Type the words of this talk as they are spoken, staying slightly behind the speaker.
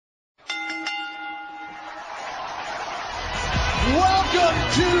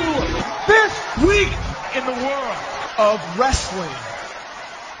Welcome to this week in the world of wrestling.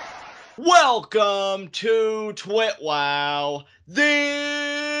 Welcome to TWitWoW, the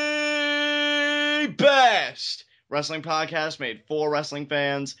best wrestling podcast made for wrestling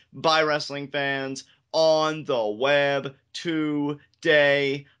fans, by wrestling fans, on the web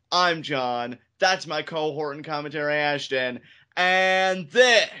today. I'm John, that's my cohort and commentary Ashton, and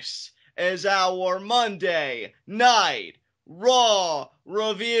this is our Monday Night Raw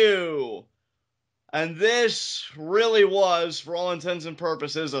review. And this really was, for all intents and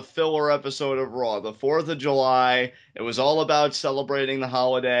purposes, a filler episode of Raw. The 4th of July, it was all about celebrating the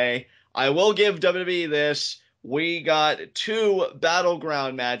holiday. I will give WWE this. We got 2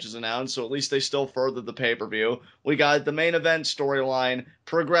 Battleground matches announced, so at least they still furthered the pay-per-view. We got the main event storyline,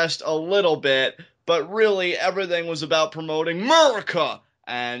 progressed a little bit, but really everything was about promoting America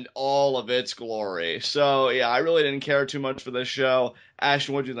and all of its glory. So, yeah, I really didn't care too much for this show.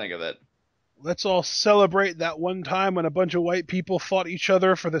 Ashton, what'd you think of it? Let's all celebrate that one time when a bunch of white people fought each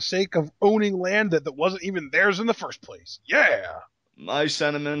other for the sake of owning land that wasn't even theirs in the first place. Yeah! My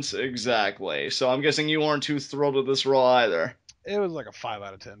sentiments, exactly. So I'm guessing you weren't too thrilled with this Raw either. It was like a 5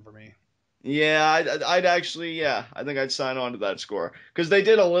 out of 10 for me. Yeah, I'd actually, I think I'd sign on to that score. Because they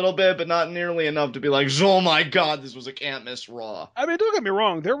did a little bit, but not nearly enough to be like, oh my god, this was a can't-miss Raw. I mean, don't get me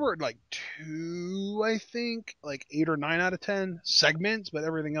wrong, there were like 2, I think, like 8 or 9 out of 10 segments, but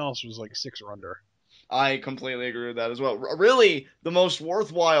everything else was like 6 or under. I completely agree with that as well. Really, the most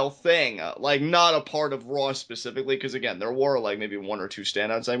worthwhile thing, like not a part of Raw specifically, because again, there were like maybe 1 or 2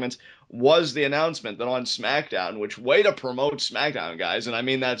 standout segments, was the announcement that on SmackDown, which way to promote SmackDown, guys, and I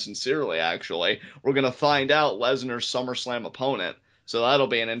mean that sincerely, actually, we're going to find out Lesnar's SummerSlam opponent. So that'll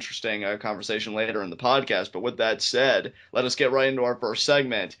be an interesting conversation later in the podcast. But with that said, let us get right into our first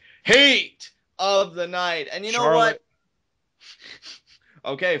segment, Heat of the Night. And you know Charlotte.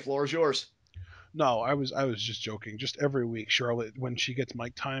 what? Okay, floor is yours. No, I was just joking. Just every week, Charlotte, when she gets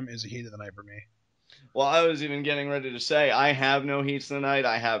mic time, is a heat of the night for me. Well, I was even getting ready to say, I have no heats tonight.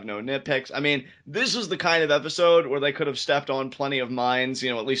 I have no nitpicks. I mean, this is the kind of episode where they could have stepped on plenty of mines,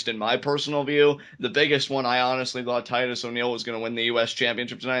 at least in my personal view. The biggest one, I honestly thought Titus O'Neil was going to win the U.S.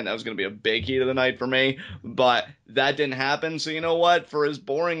 Championship tonight, and that was going to be a big heat of the night for me. But that didn't happen, so you know what? For as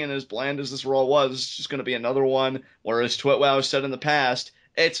boring and as bland as this Raw was, it's just going to be another one where, as TWitWoW said in the past,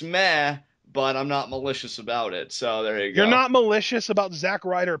 it's meh, but I'm not malicious about it, so there you go. You're not malicious about Zack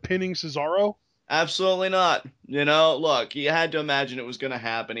Ryder pinning Cesaro? Absolutely not. Look, you had to imagine it was going to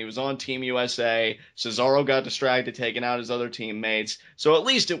happen. He was on Team USA. Cesaro got distracted, taking out his other teammates. So at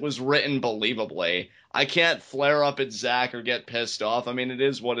least it was written believably. I can't flare up at Zack or get pissed off. I mean, it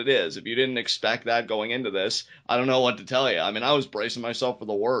is what it is. If you didn't expect that going into this, I don't know what to tell you. I mean, I was bracing myself for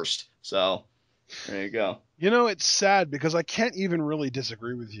the worst. So, there you go. It's sad because I can't even really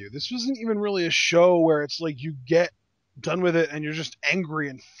disagree with you. This wasn't even really a show where it's like you get done with it and you're just angry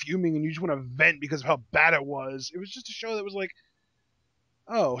and fuming and you just want to vent because of how bad it was. It was just a show that was like,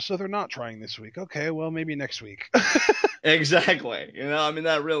 oh, so they're not trying this week. Okay, well, maybe next week. Exactly.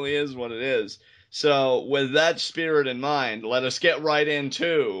 That really is what it is. So with that spirit in mind, let us get right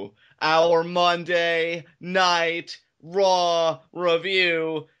into our Monday Night Raw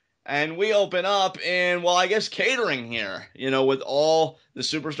review. And we open up in, well, I guess catering here. With all the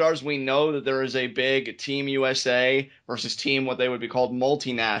superstars, we know that there is a big Team USA versus Team what they would be called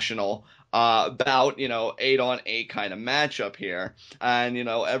multinational bout, 8-on-8 kind of matchup here. And,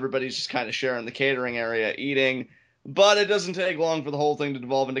 everybody's just kind of sharing the catering area, eating. But it doesn't take long for the whole thing to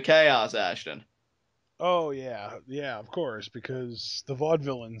devolve into chaos, Ashton. Oh, yeah. Yeah, of course, because the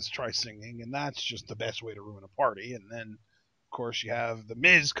vaudevillains try singing, and that's just the best way to ruin a party. And then, of course, you have The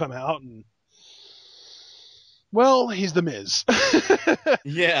Miz come out, and, well, he's The Miz.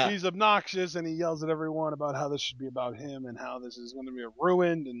 Yeah. He's obnoxious, and he yells at everyone about how this should be about him and how this is going to be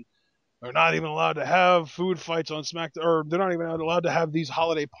ruined, and they're not even allowed to have food fights on SmackDown, or they're not even allowed to have these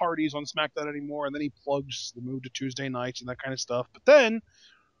holiday parties on SmackDown anymore, and then he plugs the move to Tuesday nights and that kind of stuff. But then,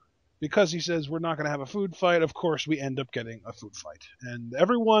 because he says we're not going to have a food fight, of course we end up getting a food fight. And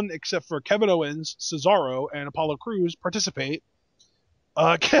everyone except for Kevin Owens, Cesaro, and Apollo Crews participate.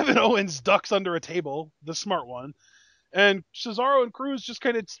 Kevin Owens ducks under a table, the smart one, and Cesaro and Crews just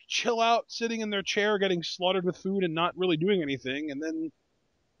kind of chill out, sitting in their chair, getting slaughtered with food and not really doing anything. And then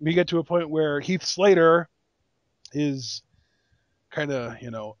we get to a point where Heath Slater is kind of,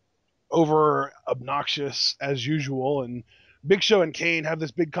 over obnoxious as usual, and Big Show and Kane have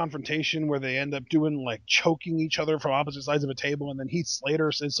this big confrontation where they end up doing like choking each other from opposite sides of a table, and then Heath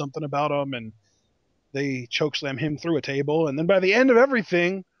Slater says something about him and they chokeslam him through a table, and then by the end of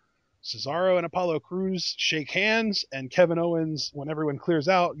everything, Cesaro and Apollo Crews shake hands, and Kevin Owens, when everyone clears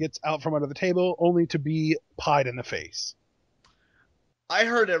out, gets out from under the table, only to be pied in the face. I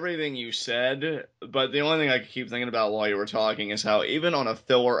heard everything you said, but the only thing I could keep thinking about while you were talking is how even on a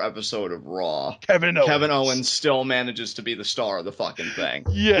filler episode of Raw, Kevin Owens still manages to be the star of the fucking thing.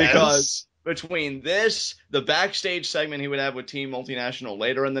 Yes. Because between this, the backstage segment he would have with Team Multinational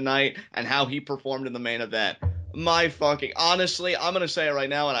later in the night, and how he performed in the main event, honestly, I'm going to say it right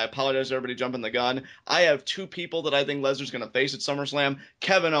now, and I apologize to everybody jumping the gun. I have two people that I think Lesnar's going to face at SummerSlam.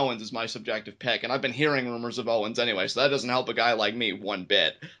 Kevin Owens is my subjective pick, and I've been hearing rumors of Owens anyway, so that doesn't help a guy like me one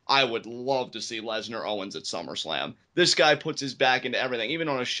bit. I would love to see Lesnar Owens at SummerSlam. This guy puts his back into everything, even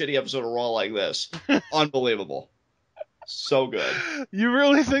on a shitty episode of Raw like this. Unbelievable. So good. You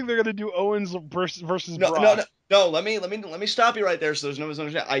really think they're gonna do Owens versus Brock? No. Let me stop you right there, so there's no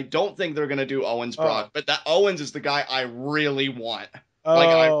misunderstanding. I don't think they're gonna do Owens Brock, but that Owens is the guy I really want. Like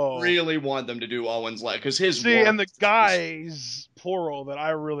I really want them to do Owens because his and the guys plural that I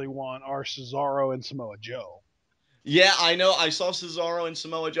really want are Cesaro and Samoa Joe. Yeah, I know. I saw Cesaro and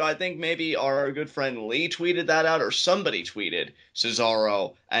Samoa Joe. I think maybe our good friend Lee tweeted that out, or somebody tweeted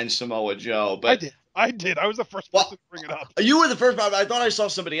Cesaro and Samoa Joe. But I did. I was the first person to bring it up. You were the first person. I thought I saw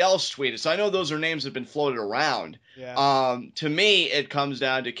somebody else tweet it, so I know those are names that have been floated around. Yeah. To me, it comes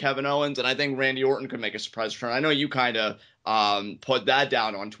down to Kevin Owens, and I think Randy Orton could make a surprise return. I know you kind of put that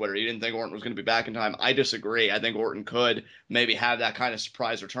down on Twitter. You didn't think Orton was going to be back in time. I disagree. I think Orton could maybe have that kind of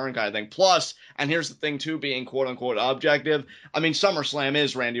surprise return kind of thing. Plus, and here's the thing too, being quote-unquote objective, I mean, SummerSlam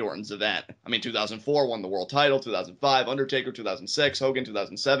is Randy Orton's event. I mean, 2004 won the world title, 2005 Undertaker, 2006 Hogan,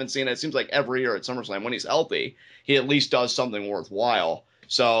 2007 Cena. It seems like every year at SummerSlam, when he's healthy, he at least does something worthwhile.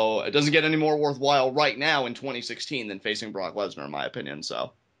 So it doesn't get any more worthwhile right now in 2016 than facing Brock Lesnar, in my opinion.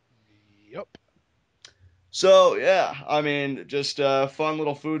 So. Yep. So, yeah, I mean, just a fun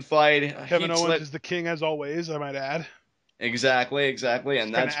little food fight. Kevin Owens is the king, as always, I might add. Exactly.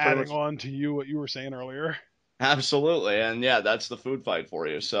 And that's adding on to what you were saying earlier. Absolutely. And, yeah, that's the food fight for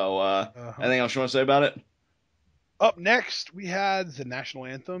you. So, anything else you want to say about it? Up next, we had the national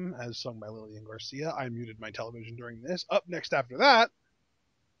anthem, as sung by Lillian Garcia. I muted my television during this. Up next after that,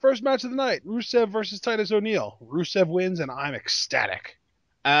 first match of the night, Rusev versus Titus O'Neil. Rusev wins, and I'm ecstatic.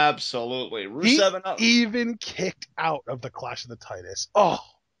 Absolutely. Rusev he even kicked out of the Clash of the Titus. Oh.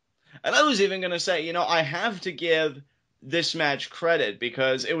 And I was even going to say, I have to give this match credit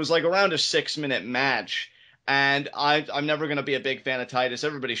because it was like around a 6-minute match. And I'm never going to be a big fan of Titus.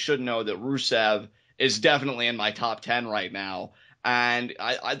 Everybody should know that Rusev is definitely in my top 10 right now. And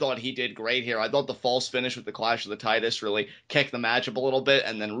I thought he did great here. I thought the false finish with the Clash of the Titus really kicked the match up a little bit,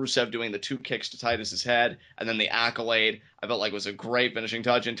 and then Rusev doing the 2 kicks to Titus's head, and then the accolade, I felt like was a great finishing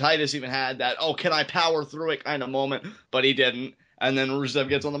touch. And Titus even had that, can I power through it kind of moment, but he didn't. And then Rusev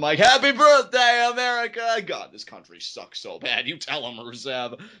gets on the mic, happy birthday, America! God, this country sucks so bad. You tell him,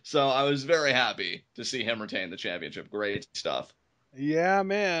 Rusev. So I was very happy to see him retain the championship. Great stuff. Yeah,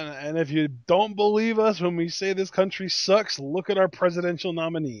 man. And if you don't believe us when we say this country sucks, look at our presidential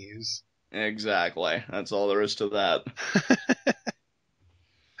nominees. Exactly. That's all there is to that.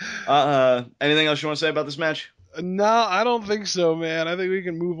 Anything else you want to say about this match? No, I don't think so, man. I think we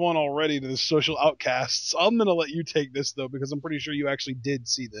can move on already to the social outcasts. I'm going to let you take this, though, because I'm pretty sure you actually did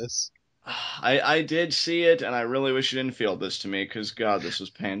see this. I did see it, and I really wish you didn't feel this to me, because, God, this was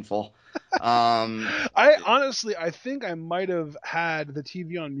painful. I think I might have had the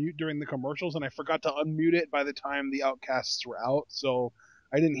TV on mute during the commercials, and I forgot to unmute it by the time the outcasts were out, so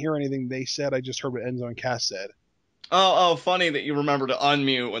I didn't hear anything they said. I just heard what Enzo and Cass said. Oh, funny that you remember to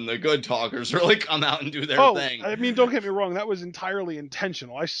unmute when the good talkers really come out and do their thing. I mean, don't get me wrong, that was entirely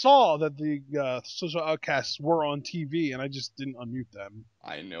intentional. I saw that the social outcasts were on TV, and I just didn't unmute them.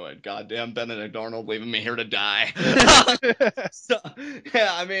 I knew it. Goddamn Benedict Arnold leaving me here to die. So, yeah,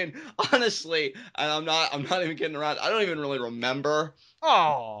 I mean, honestly, and I'm not even kidding around. I don't even really remember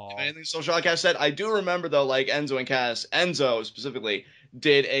anything social outcast said. I do remember, though, like Enzo and Cass, Enzo specifically,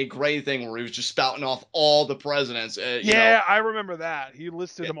 did a great thing where he was just spouting off all the presidents. I remember that. He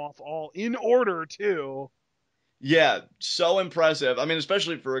listed them off all in order, too. Yeah, so impressive. I mean,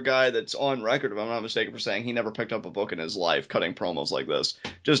 especially for a guy that's on record, if I'm not mistaken, for saying he never picked up a book in his life, cutting promos like this.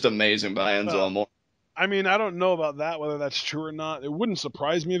 Just amazing by Enzo Amore. I mean, I don't know about that, whether that's true or not. It wouldn't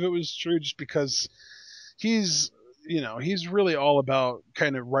surprise me if it was true, just because he's really all about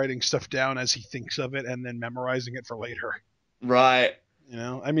kind of writing stuff down as he thinks of it and then memorizing it for later. Right.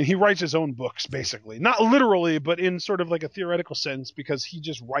 I mean, he writes his own books, basically. Not literally, but in sort of like a theoretical sense, because he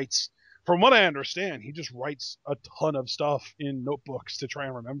just writes, from what I understand, he just writes a ton of stuff in notebooks to try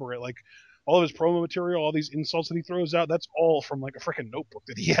and remember it. Like, all of his promo material, all these insults that he throws out, that's all from like a freaking notebook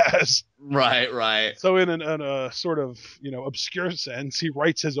that he has. Right, right. So in a sort of, obscure sense, he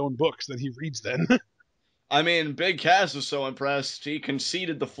writes his own books that he reads then. I mean, Big Cass was so impressed, he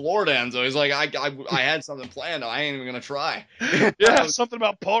conceded the floor to Enzo. He's like, I had something planned. I ain't even going to try. Yeah, something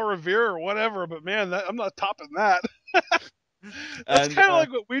about Paul Revere or whatever, but man, I'm not topping that. That's kind of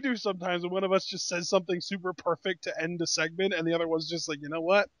like what we do sometimes when one of us just says something super perfect to end a segment, and the other one's just like, you know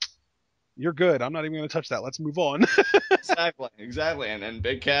what? You're good. I'm not even going to touch that. Let's move on. Exactly. And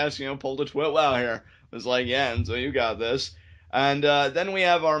Big Cass, pulled a TWitWoW here. It was like, yeah, Enzo, you got this. And then we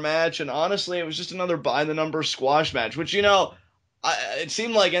have our match, and honestly, it was just another by-the-numbers squash match, which, it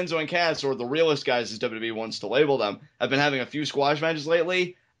seemed like Enzo and Cass, or the realest guys as WWE wants to label them, have been having a few squash matches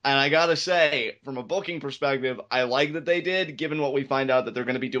lately, and I gotta say, from a booking perspective, I like that they did, given what we find out that they're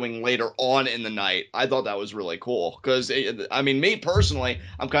going to be doing later on in the night. I thought that was really cool, because, me personally,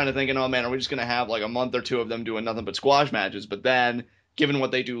 I'm kind of thinking, oh man, are we just going to have like a month or two of them doing nothing but squash matches, but then given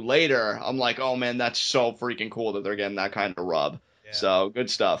what they do later, I'm like, oh man, that's so freaking cool that they're getting that kind of rub. Yeah. So, good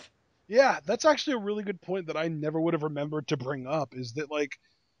stuff. Yeah, that's actually a really good point that I never would have remembered to bring up, is that, like,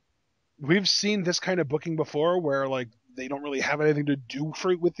 we've seen this kind of booking before where, like, they don't really have anything to do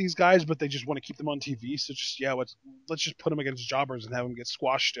with these guys, but they just want to keep them on TV. So let's just put them against jobbers and have them get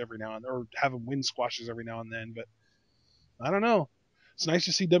squashed every now and then, or have them win squashes every now and then. But I don't know. It's nice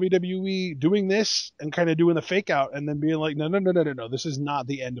to see WWE doing this and kind of doing the fake out and then being like, no, this is not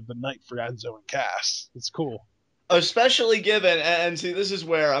the end of the night for Enzo and Cass. It's cool. Especially given, and see, this is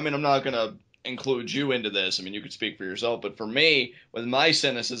where, I'm not going to include you into this. You could speak for yourself, but for me, with my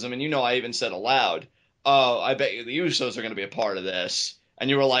cynicism, and I even said aloud, oh, I bet you the Usos are going to be a part of this. And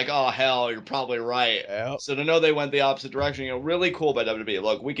you were like, oh, hell, you're probably right. Yep. So to know they went the opposite direction, really cool by WWE.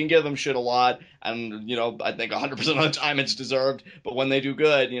 Look, we can give them shit a lot, and, I think 100% of the time it's deserved. But when they do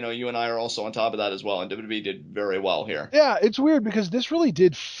good, you and I are also on top of that as well, and WWE did very well here. Yeah, it's weird because this really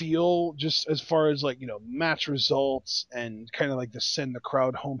did feel, just as far as, like, match results and kind of like the send the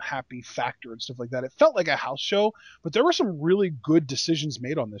crowd home happy factor and stuff like that. It felt like a house show, but there were some really good decisions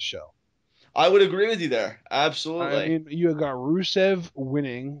made on this show. I would agree with you there. Absolutely. You got Rusev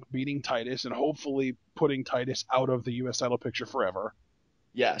winning, beating Titus, and hopefully putting Titus out of the U.S. title picture forever.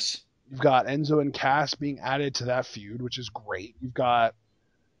 Yes. You've got Enzo and Cass being added to that feud, which is great. You've got,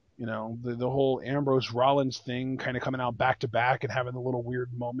 the whole Ambrose Rollins thing kind of coming out back to back and having a little weird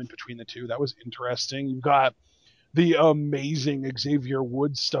moment between the two. That was interesting. You've got the amazing Xavier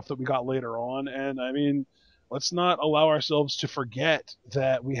Woods stuff that we got later on. And let's not allow ourselves to forget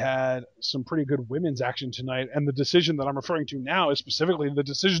that we had some pretty good women's action tonight, and the decision that I'm referring to now is specifically the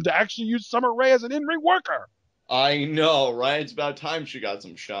decision to actually use Summer Rae as an in-ring worker. I know, right? It's about time she got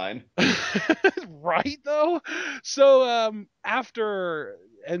some shine. Right, though? So after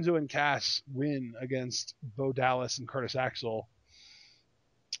Enzo and Cass win against Bo Dallas and Curtis Axel,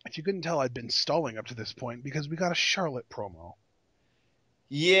 if you couldn't tell, I'd been stalling up to this point because we got a Charlotte promo.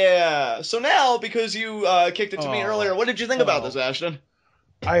 Yeah. So now, because you kicked it to me earlier, what did you think about this, Ashton?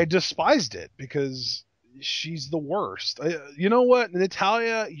 I despised it because she's the worst. You know what,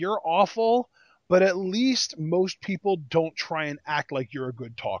 Natalya, you're awful, but at least most people don't try and act like you're a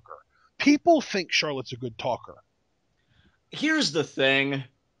good talker. People think Charlotte's a good talker. Here's the thing.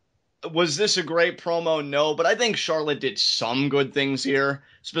 Was this a great promo? No, but I think Charlotte did some good things here.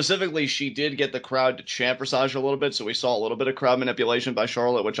 Specifically, she did get the crowd to chant for Sasha a little bit, so we saw a little bit of crowd manipulation by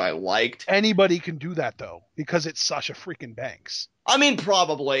Charlotte, which I liked. Anybody can do that, though, because it's Sasha freaking Banks.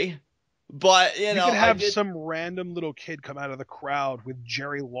 Probably. But, you could have some random little kid come out of the crowd with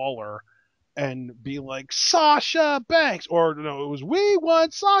Jerry Lawler and be like, Sasha Banks! Or, no, it was, we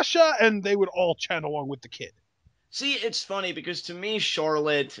want Sasha! And they would all chant along with the kid. See, it's funny, because to me,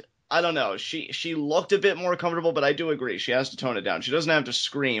 Charlotte... I don't know. She looked a bit more comfortable, but I do agree. She has to tone it down. She doesn't have to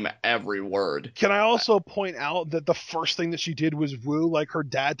scream every word. Can I also point out that the first thing that she did was woo like her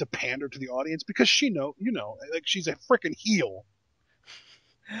dad to pander to the audience because she's a freaking heel.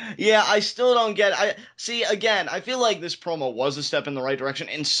 Yeah, I still don't get it. I feel like this promo was a step in the right direction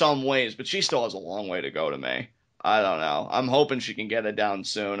in some ways, but she still has a long way to go to me. I don't know. I'm hoping she can get it down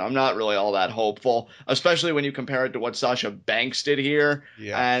soon. I'm not really all that hopeful, especially when you compare it to what Sasha Banks did here.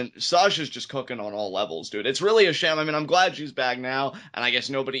 Yeah. And Sasha's just cooking on all levels, dude. It's really a shame. I'm glad she's back now, and I guess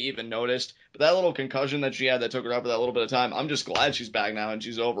nobody even noticed. But that little concussion that she had that took her out for that little bit of time, I'm just glad she's back now and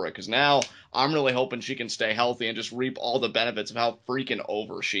she's over it, because now I'm really hoping she can stay healthy and just reap all the benefits of how freaking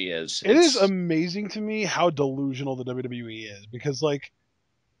over she is. It is amazing to me how delusional the WWE is, because, like,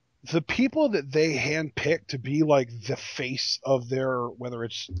 the people that they handpick to be like the face of their, whether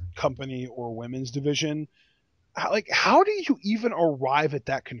it's company or women's division, how do you even arrive at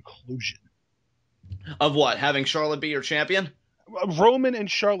that conclusion? Of what? Having Charlotte be your champion? Roman and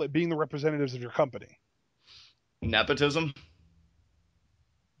Charlotte being the representatives of your company. Nepotism?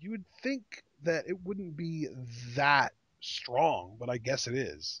 You would think that it wouldn't be that strong, but I guess it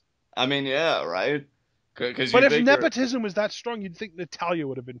is. I mean, yeah, right? But if nepotism was that strong, you'd think Natalya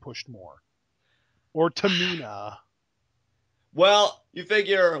would have been pushed more. Or Tamina. Well, you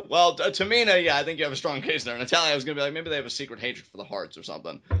figure, Tamina, yeah, I think you have a strong case there. Natalya was going to be like, maybe they have a secret hatred for the Hearts or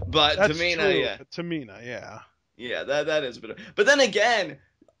something. But That's Tamina, true. yeah. Tamina, yeah. Yeah, that is a bit of... But then again,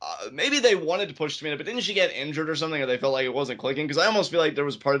 maybe they wanted to push Tamina, but didn't she get injured or something, or they felt like it wasn't clicking? Because I almost feel like there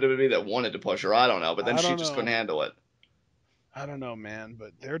was part of WWE that wanted to push her. I don't know, but then she just couldn't handle it. I don't know, man,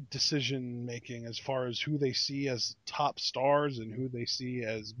 but their decision-making as far as who they see as top stars and who they see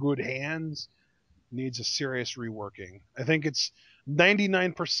as good hands needs a serious reworking. I think it's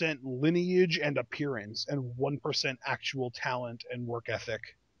 99% lineage and appearance and 1% actual talent and work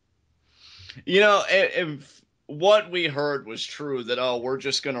ethic. You know, if what we heard was true, that, oh, we're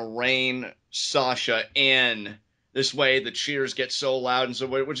just going to rein Sasha in, this way the cheers get so loud and so,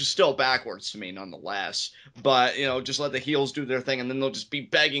 which is still backwards to me nonetheless. But, you know, just let the heels do their thing, and then they'll just be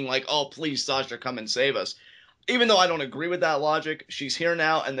begging like, oh, please, Sasha, come and save us. Even though I don't agree with that logic, she's here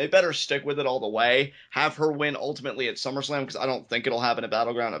now, and they better stick with it all the way. Have her win ultimately at SummerSlam, because I don't think it'll happen at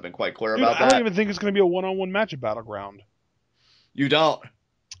Battleground. I've been quite clear about that. I don't even think it's going to be a one-on-one match at Battleground. You don't?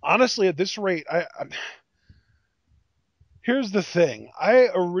 Honestly, at this rate, here's the thing. I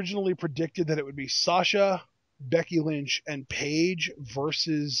originally predicted that it would be Sasha, Becky Lynch, and Paige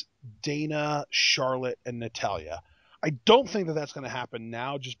versus Dana, Charlotte, and Natalya. I don't think that that's going to happen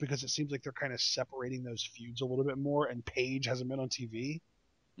now, just because it seems like they're kind of separating those feuds a little bit more, and Paige hasn't been on TV.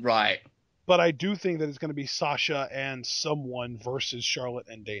 Right. But I do think that it's going to be Sasha and someone versus Charlotte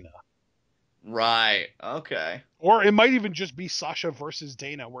and Dana. Right. Okay. Or it might even just be Sasha versus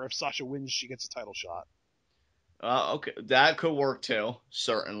Dana, where if Sasha wins, she gets a title shot. Okay, that could work too,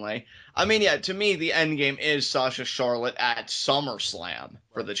 certainly. I mean, yeah, to me, the end game is Sasha Charlotte at SummerSlam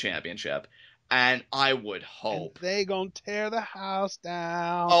for the championship. And I would hope. And they gonna tear the house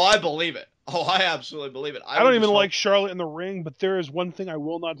down. Oh, I believe it. Oh, I absolutely believe it. I don't even like Charlotte in the ring, but there is one thing I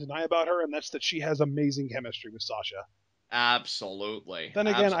will not deny about her, and that's that she has amazing chemistry with Sasha. Absolutely. Then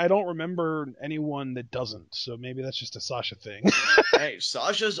again, I don't remember anyone that doesn't, so maybe that's just a Sasha thing. Hey,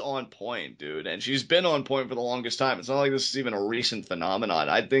 Sasha's on point, dude, and she's been on point for the longest time. It's not like this is even a recent phenomenon.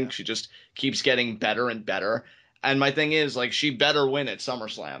 I think she just keeps getting better and better. And my thing is, like, she better win at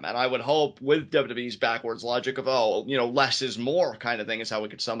SummerSlam. And I would hope, with WWE's backwards logic of, oh, you know, less is more kind of thing is how we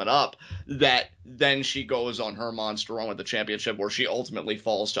could sum it up, that then she goes on her monster run with the championship, where she ultimately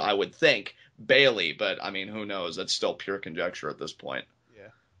falls to, I would think, Bayley. But, I mean, who knows? That's still pure conjecture at this point. Yeah.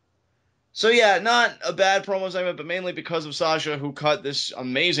 So, yeah, not a bad promo segment, but mainly because of Sasha, who cut this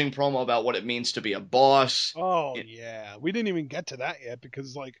amazing promo about what it means to be a boss. Oh, yeah. We didn't even get to that yet,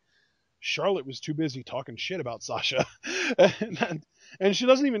 because, like, Charlotte was too busy talking shit about Sasha. and she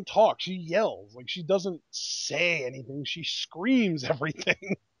doesn't even talk. She yells. Like, she doesn't say anything. She screams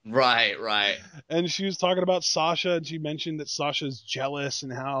everything. Right. And she was talking about Sasha, and she mentioned that Sasha's jealous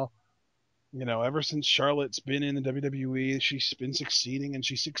and how, you know, ever since Charlotte's been in the WWE, she's been succeeding, and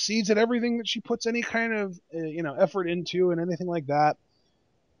she succeeds at everything that she puts any kind of, effort into and anything like that.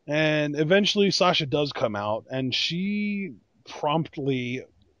 And eventually Sasha does come out, and she promptly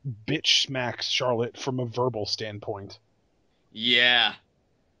bitch smacks Charlotte from a verbal standpoint. Yeah.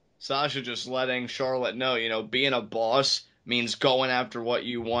 Sasha just letting Charlotte know, you know, being a boss means going after what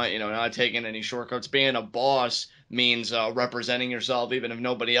you want, you know, not taking any shortcuts. Being a boss means representing yourself, even if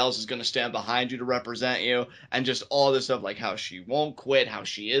nobody else is going to stand behind you to represent you, and just all this stuff, like how she won't quit, how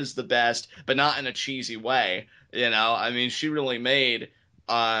she is the best, but not in a cheesy way, you know? I mean, she really made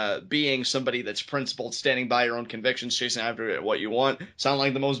being somebody that's principled, standing by your own convictions, chasing after what you want, sound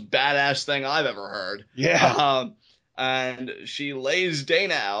like the most badass thing I've ever heard. Yeah. And she lays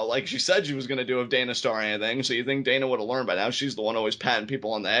Dana out like she said she was going to do if Dana started anything. So you think Dana would have learned by now. She's the one always patting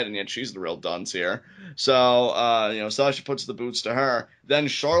people on the head, and yet she's the real dunce here. So, Sasha puts the boots to her. Then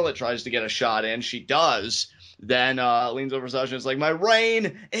Charlotte tries to get a shot in. She does. Then leans over Sasha and is like, my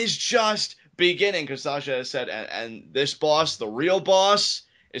reign is just beginning. Because Sasha has said, and this boss, the real boss,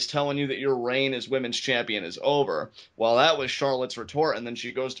 is telling you that your reign as women's champion is over. Well, that was Charlotte's retort, and then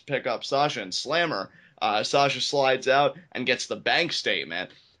she goes to pick up Sasha and slam her. Sasha slides out and gets the bank statement.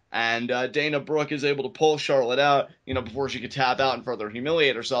 And Dana Brooke is able to pull Charlotte out, before she could tap out and further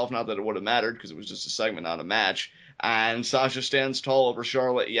humiliate herself. Not that it would have mattered, because it was just a segment, not a match. And Sasha stands tall over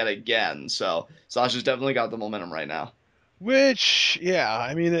Charlotte yet again. So Sasha's definitely got the momentum right now. Which, yeah,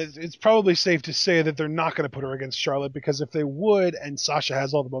 I mean, it's probably safe to say that they're not going to put her against Charlotte, because if they would, and Sasha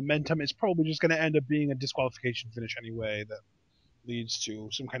has all the momentum, it's probably just going to end up being a disqualification finish anyway that leads to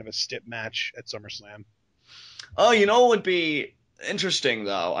some kind of a stip match at SummerSlam. Oh, you know what would be interesting,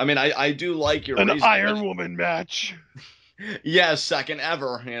 though? I mean, I do like your An reason. Iron Woman match. Yes, second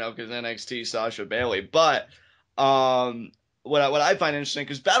ever, because NXT Sasha Bailey. But what I find interesting,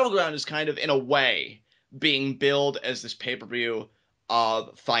 because Battleground is kind of, in a way, being billed as this pay-per-view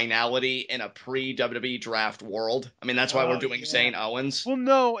of finality in a pre-WWE draft world. I mean, that's why we're doing Zane Owens. Well,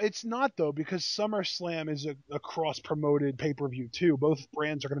 no, it's not, though, because SummerSlam is a cross-promoted pay-per-view, too. Both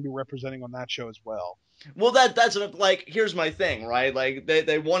brands are going to be representing on that show as well. Well, that's like, here's my thing, right? Like,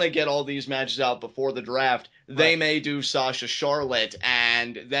 they want to get all these matches out before the draft. They may do Sasha Charlotte,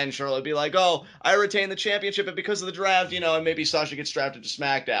 and then Charlotte would be like, oh, I retained the championship, and because of the draft, and maybe Sasha gets drafted to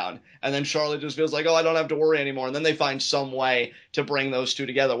SmackDown. And then Charlotte just feels like, oh, I don't have to worry anymore. And then they find some way to bring those two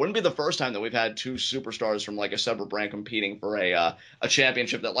together. Wouldn't be the first time that we've had two superstars from, like, a separate brand competing for a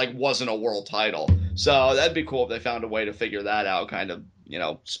championship that, like, wasn't a world title. So that'd be cool if they found a way to figure that out, kind of,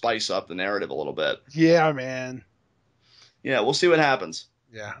 spice up the narrative a little bit. Yeah, man. Yeah, we'll see what happens.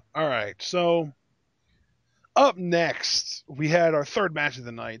 Yeah. All right. So up next, we had our third match of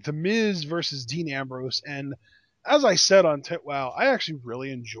the night, The Miz versus Dean Ambrose. And as I said on TWitWoW, I actually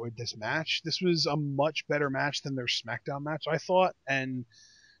really enjoyed this match. This was a much better match than their SmackDown match, I thought. And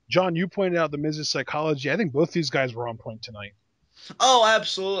John, you pointed out The Miz's psychology. I think both these guys were on point tonight. Oh,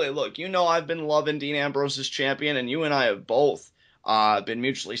 absolutely. Look, I've been loving Dean Ambrose as champion, and you and I have both been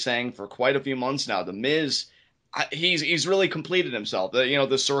mutually saying for quite a few months now, The Miz, he's really completed himself.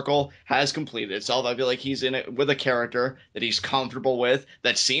 The circle has completed itself. I feel like he's in it with a character that he's comfortable with,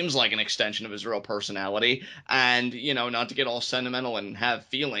 that seems like an extension of his real personality. And, not to get all sentimental and have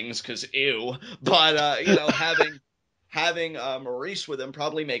feelings, because ew, but, having Maurice with him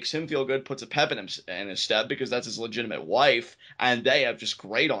probably makes him feel good, puts a pep in his step, because that's his legitimate wife, and they have just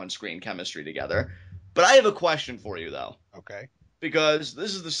great on-screen chemistry together. But I have a question for you, though. Okay. Because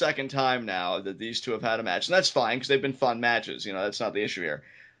this is the second time now that these two have had a match, and that's fine, because they've been fun matches. That's not the issue here.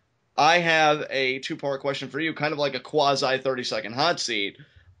 I have a two-part question for you, kind of like a quasi 30-second hot seat.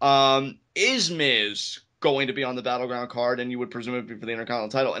 Is Miz going to be on the Battleground card, and you would presume it would be for the Intercontinental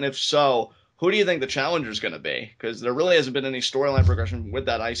title? And if so, who do you think the challenger is going to be? Because there really hasn't been any storyline progression with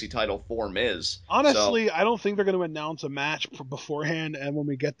that IC title for Miz. Honestly, I don't think they're going to announce a match beforehand, and when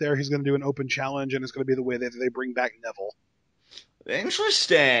we get there, he's going to do an open challenge, and it's going to be the way that they bring back Neville.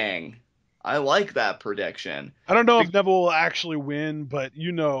 Interesting. I like that prediction. I don't know if Neville will actually win, but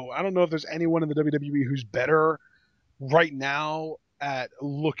I don't know if there's anyone in the WWE who's better right now at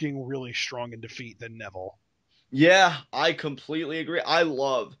looking really strong in defeat than Neville. Yeah, I completely agree. I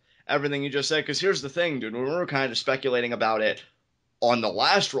love everything you just said, because here's the thing, dude. We were kind of speculating about it on the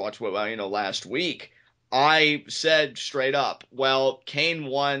last Raw, last week. I said straight up, well, Kane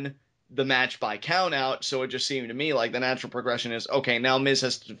won the match by count out, so it just seemed to me like the natural progression is, okay, now Miz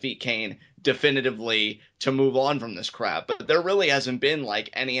has to defeat Kane definitively to move on from this crap. But there really hasn't been like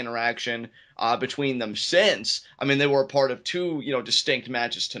any interaction between them since. I mean, they were a part of two, distinct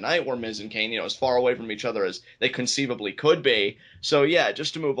matches tonight where Miz and Kane, as far away from each other as they conceivably could be. So yeah,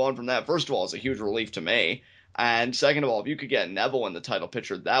 just to move on from that, first of all, it's a huge relief to me. And second of all, if you could get Neville in the title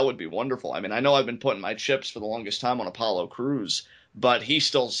picture, that would be wonderful. I mean, I know I've been putting my chips for the longest time on Apollo Crews, but he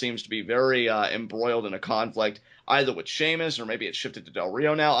still seems to be very embroiled in a conflict, either with Sheamus or maybe it's shifted to Del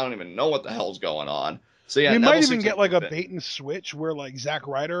Rio now. I don't even know what the hell's going on. So yeah, we might even get like a bait and switch where like Zack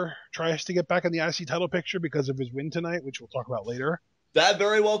Ryder tries to get back in the IC title picture because of his win tonight, which we'll talk about later. That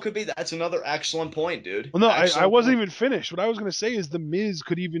very well could be. That's another excellent point, dude. Well, no, I wasn't even finished. What I was going to say is The Miz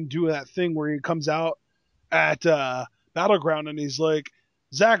could even do that thing where he comes out at Battleground and he's like,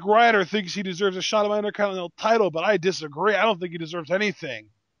 Zack Ryder thinks he deserves a shot at my Intercontinental title, but I disagree. I don't think he deserves anything.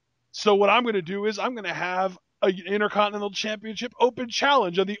 So what I'm going to do is I'm going to have an Intercontinental Championship open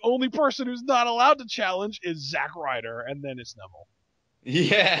challenge, and the only person who's not allowed to challenge is Zack Ryder, and then it's Neville.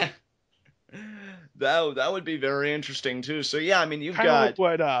 Yeah. That would be very interesting, too. So, yeah, I mean, you've got...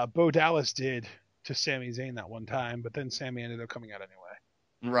 like what Bo Dallas did to Sami Zayn that one time, but then Sami ended up coming out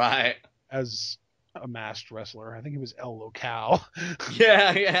anyway. Right. As a masked wrestler. I think he was El Local.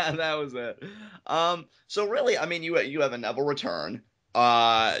 yeah, that was it. So really, I mean, you have a Neville return.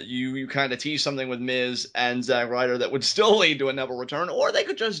 You kind of tease something with Miz and Zack Ryder that would still lead to a Neville return, or they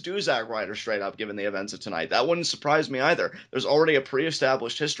could just do Zack Ryder straight up given the events of tonight. That wouldn't surprise me either. There's already a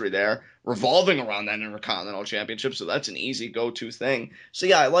pre-established history there revolving around that Intercontinental Championship, so that's an easy go-to thing. So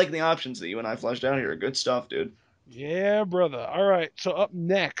yeah, I like the options that you and I fleshed out here. Good stuff, dude. Yeah, brother. All right, so up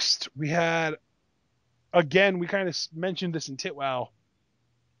next, we had again, we kind of mentioned this in TWitWoW,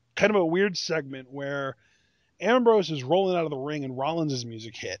 kind of a weird segment where Ambrose is rolling out of the ring and Rollins'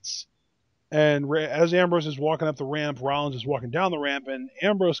 music hits. And as Ambrose is walking up the ramp, Rollins is walking down the ramp, and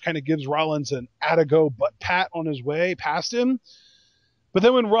Ambrose kind of gives Rollins an at-a-go butt pat on his way past him. But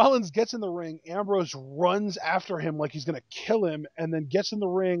then when Rollins gets in the ring, Ambrose runs after him like he's going to kill him, and then gets in the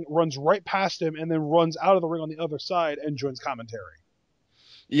ring, runs right past him, and then runs out of the ring on the other side and joins commentary.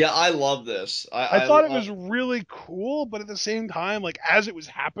 Yeah, I love this. I thought it was really cool, but at the same time, like as it was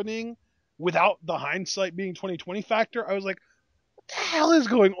happening, without the hindsight being 2020 factor, I was like, what the hell is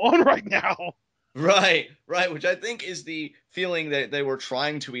going on right now? Right, which I think is the feeling that they were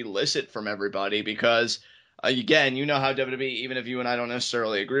trying to elicit from everybody because, again, you know how WWE, even if you and I don't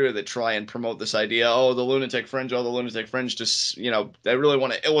necessarily agree with it, try and promote this idea, oh, the lunatic fringe, just, they really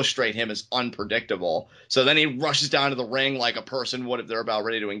want to illustrate him as unpredictable. So then he rushes down to the ring like a person would if they're about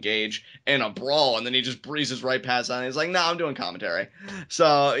ready to engage in a brawl, and then he just breezes right past that, and he's like, no, I'm doing commentary.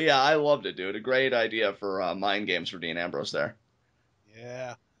 So, yeah, I loved it, dude. A great idea for mind games for Dean Ambrose there.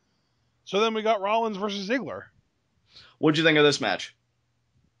 Yeah. So then we got Rollins versus Ziggler. What'd you think of this match?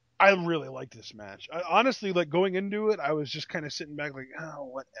 I really liked this match. Honestly, like going into it, I was just kind of sitting back like, oh,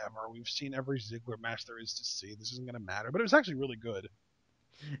 whatever. We've seen every Ziggler match there is to see. This isn't going to matter. But it was actually really good.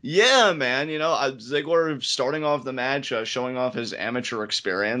 Yeah, man. Ziggler starting off the match, showing off his amateur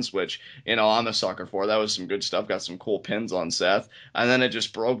experience, which, I'm a sucker for. That was some good stuff. Got some cool pins on Seth. And then it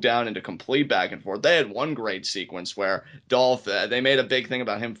just broke down into complete back and forth. They had one great sequence where Dolph, they made a big thing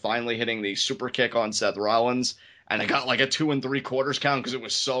about him finally hitting the super kick on Seth Rollins. And it got like a 2 3/4 count because it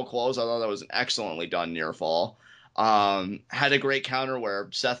was so close. I thought that was an excellently done near fall. Had a great counter where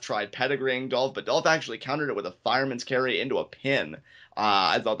Seth tried pedigreeing Dolph, but Dolph actually countered it with a fireman's carry into a pin.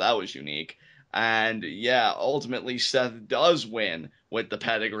 I thought that was unique. And yeah, ultimately Seth does win with the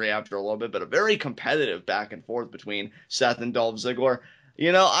pedigree after a little bit, but a very competitive back and forth between Seth and Dolph Ziggler.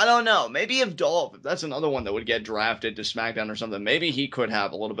 I don't know. Maybe if that's another one that would get drafted to SmackDown or something, maybe he could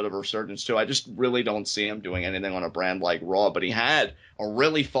have a little bit of a resurgence too. I just really don't see him doing anything on a brand like Raw, but he had a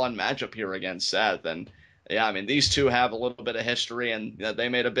really fun matchup here against Seth. And yeah, I mean, these two have a little bit of history, and they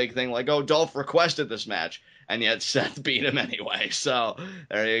made a big thing like, oh, Dolph requested this match, and yet Seth beat him anyway. So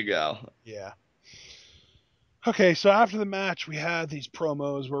there you go. Yeah. Okay, so after the match, we had these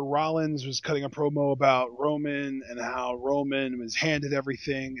promos where Rollins was cutting a promo about Roman and how Roman was handed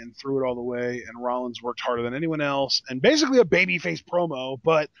everything and threw it all the way, and Rollins worked harder than anyone else, and basically a babyface promo,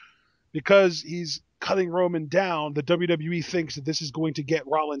 but because he's cutting Roman down, the WWE thinks that this is going to get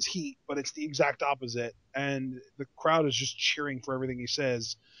Rollins heat, but it's the exact opposite, and the crowd is just cheering for everything he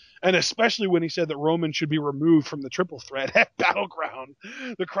says. And especially when he said that Roman should be removed from the triple threat at Battleground.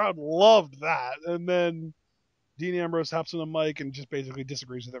 The crowd loved that. And then Dean Ambrose hops on the mic and just basically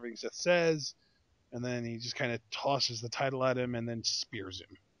disagrees with everything Seth says. And then he just kind of tosses the title at him and then spears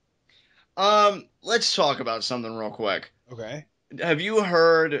him. Let's talk about something real quick. Okay. Have you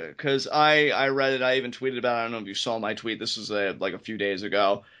heard, because I read it, I even tweeted about it, I don't know if you saw my tweet, this was like a few days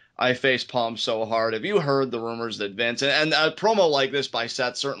ago, I face palmed so hard. Have you heard the rumors that Vince, and a promo like this by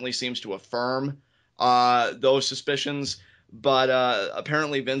Seth certainly seems to affirm those suspicions, but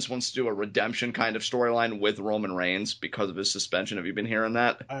apparently Vince wants to do a redemption kind of storyline with Roman Reigns because of his suspension. Have you been hearing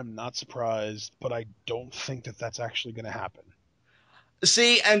that? I'm not surprised, but I don't think that that's actually going to happen.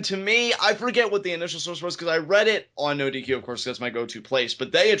 See, and to me, I forget what the initial source was because I read it on No DQ, of course, that's my go-to place,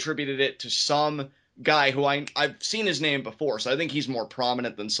 but they attributed it to some guy who I've seen his name before, so I think he's more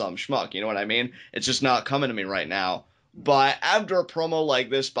prominent than some schmuck, you know what I mean? It's just not coming to me right now. But after a promo like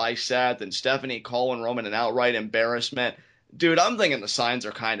this by Seth and Stephanie calling Roman an outright embarrassment, dude, I'm thinking the signs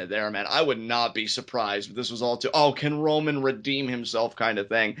are kind of there, man. I would not be surprised if this was all can Roman redeem himself kind of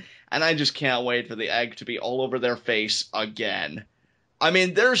thing. And I just can't wait for the egg to be all over their face again. I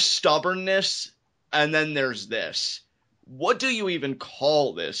mean, there's stubbornness, and then there's this. What do you even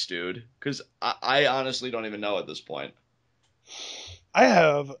call this, dude? Because I honestly don't even know at this point. I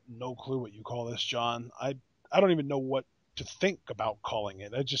have no clue what you call this, John. I don't even know what to think about calling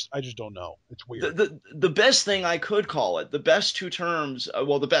it. I just don't know. It's weird. The best thing I could call it, the best two terms,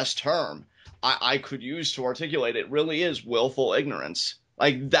 the best term I could use to articulate it really is willful ignorance.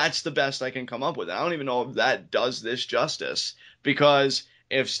 Like, that's the best I can come up with. I don't even know if that does this justice. Because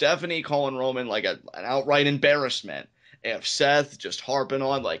if Stephanie calling Roman like an outright embarrassment, if Seth just harping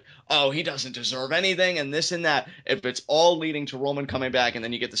on like, oh, he doesn't deserve anything and this and that, if it's all leading to Roman coming back and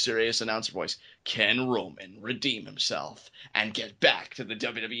then you get the serious announcer voice, can Roman redeem himself and get back to the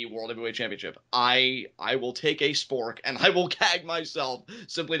WWE World Heavyweight Championship? I will take a spork and I will gag myself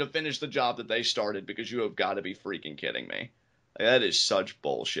simply to finish the job that they started because you have got to be freaking kidding me. That is such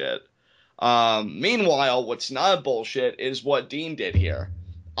bullshit. Meanwhile, what's not bullshit is what Dean did here.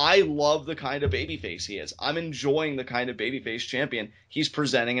 I love the kind of babyface he is. I'm enjoying the kind of babyface champion he's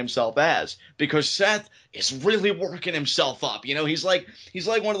presenting himself as, because Seth is really working himself up. You know, he's like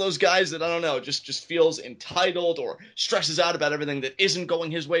one of those guys that, I don't know, just feels entitled or stresses out about everything that isn't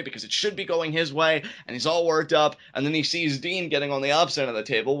going his way because it should be going his way, and he's all worked up. And then he sees Dean getting on the opposite end of the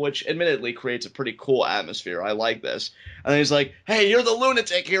table, which admittedly creates a pretty cool atmosphere. I like this. And then he's like, "Hey, you're the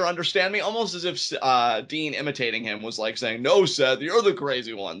lunatic here, understand me?" Almost as if Dean imitating him was like saying, "No, Seth, you're the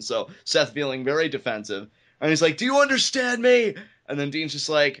crazy one." So Seth feeling very defensive. And he's like, "Do you understand me?" And then Dean's just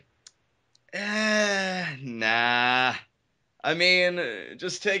like, nah. I mean,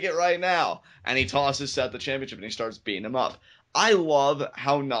 just take it right now. And he tosses Seth the championship and he starts beating him up. I love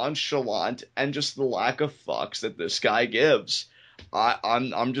how nonchalant and just the lack of fucks that this guy gives.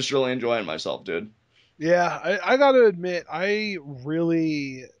 I'm just really enjoying myself, dude. Yeah, I gotta admit, I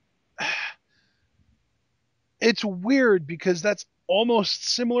really... It's weird because that's almost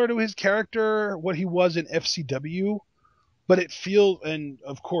similar to his character, what he was in FCW, but it feels, and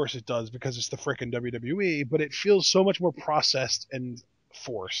of course it does because it's the frickin' WWE, but it feels so much more processed and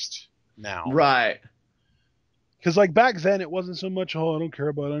forced now. Right. Because like back then it wasn't so much, "Oh, I don't care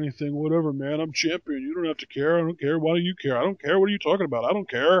about anything, whatever, man, I'm champion, you don't have to care, I don't care, why do you care, I don't care, what are you talking about, I don't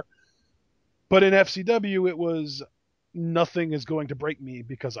care." But in FCW, it was, "Nothing is going to break me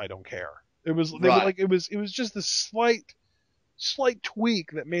because I don't care." It was Right. it was just a slight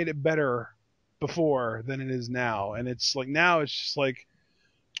tweak that made it better before than it is now. And it's like now it's just like,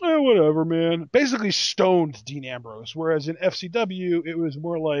 whatever, man. Basically stoned Dean Ambrose. Whereas in FCW, it was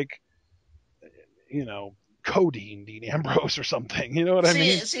more like, codeine Dean Ambrose or something. You know what I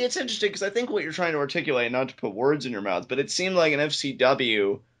mean? See, it's interesting because I think what you're trying to articulate, not to put words in your mouth, but it seemed like in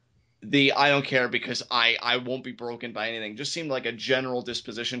FCW, the "I don't care because I won't be broken by anything" just seemed like a general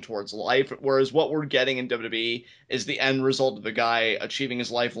disposition towards life, whereas what we're getting in WWE is the end result of the guy achieving his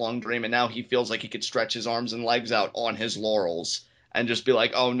lifelong dream, and now he feels like he could stretch his arms and legs out on his laurels and just be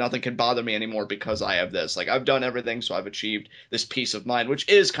like, "Oh, nothing can bother me anymore because I have this. Like, I've done everything, so I've achieved this peace of mind," which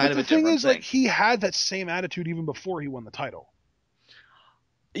is kind But of the a different thing is, thing. like, he had that same attitude even before he won the title.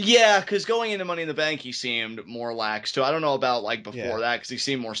 Yeah, because going into Money in the Bank, he seemed more lax too. I don't know about like before that, because he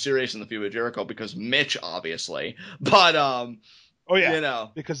seemed more serious in the feud with Jericho because Mitch, obviously. But Oh yeah, you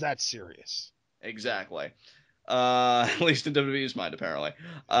know, because that's serious. exactly. At least in WWE's mind, apparently.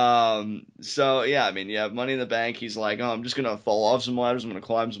 So yeah, I mean, you have Money in the Bank. He's like, "Oh, I'm just gonna fall off some ladders. I'm gonna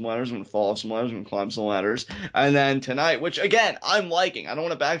climb some ladders. I'm gonna fall off some ladders. I'm gonna climb some ladders." And then tonight, which again, I'm liking. I don't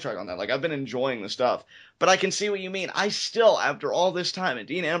want to backtrack on that. Like, I've been enjoying the stuff, but I can see what you mean. I still, after all this time, and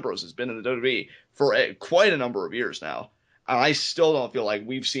Dean Ambrose has been in the WWE for quite a number of years now, and I still don't feel like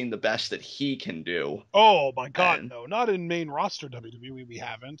we've seen the best that he can do. Oh my God, And no! Not in main roster WWE. We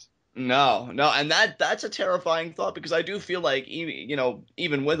haven't. no, and that's a terrifying thought because I do feel like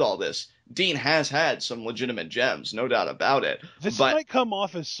even with all this, Dean has had some legitimate gems, no doubt about it. This But might come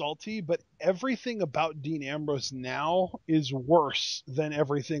off as salty, but everything about Dean Ambrose now is worse than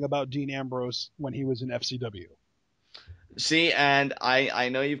everything about Dean Ambrose when he was in FCW. see, and I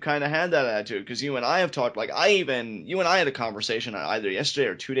know you've kind of had that attitude because you and I have talked. Like, you and I had a conversation either yesterday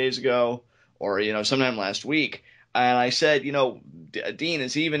or 2 days ago, or sometime last week. And I said, Dean,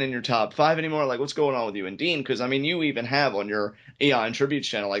 is he even in your top 5 anymore? Like, what's going on with you and Dean? Because, I mean, you even have on your Eon Tributes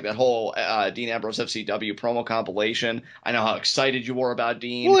channel, like, that whole Dean Ambrose FCW promo compilation. I know how excited you were about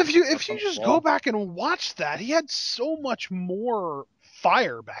Dean. Well, if you just go back and watch that, he had so much more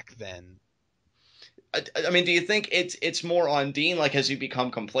fire back then. I mean, do you think it's more on Dean? Like, has he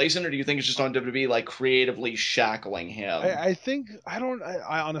become complacent, or do you think it's just on WWE, like, creatively shackling him? I think I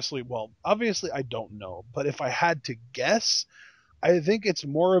honestly, well, obviously I don't know, but if I had to guess, I think it's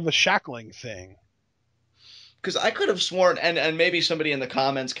more of a shackling thing. Because I could have sworn, and maybe somebody in the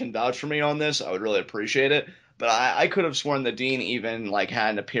comments can vouch for me on this. I would really appreciate it. But I could have sworn that Dean even like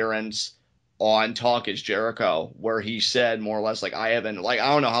had an appearance on Talk Is Jericho where he said more or less like, I haven't, like,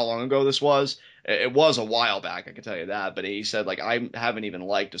 I don't know how long ago this was. It was a while back, I can tell you that. But he said like, I haven't even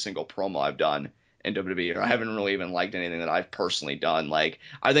liked a single promo I've done in WWE, or I haven't really even liked anything that I've personally done. Like,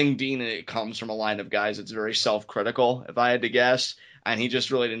 I think Dean, it comes from a line of guys that's very self-critical, if I had to guess, and he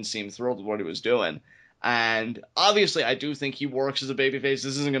just really didn't seem thrilled with what he was doing. And obviously, I do think he works as a babyface. This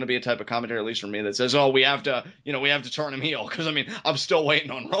isn't going to be a type of commentary, at least from me, that says, "Oh, we have to turn him heel." Because I mean, I'm still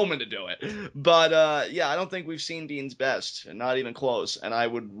waiting on Roman to do it. But yeah, I don't think we've seen Dean's best, not even close. And I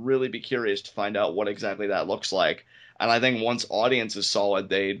would really be curious to find out what exactly that looks like. And I think once audience is solid,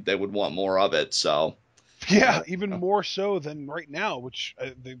 they would want more of it. So yeah, even more so than right now, which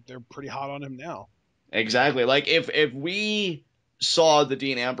they're pretty hot on him now. Exactly. Like if we saw the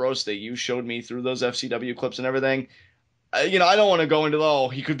Dean Ambrose that you showed me through those FCW clips and everything, I don't want to go into,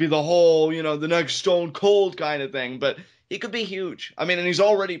 he could be the whole, the next Stone Cold kind of thing, but he could be huge. I mean, and he's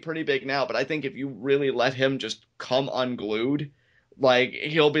already pretty big now, but I think if you really let him just come unglued,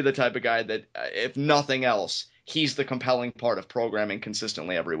 he'll be the type of guy that, if nothing else, he's the compelling part of programming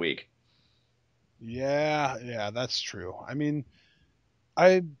consistently every week. Yeah, that's true. I mean,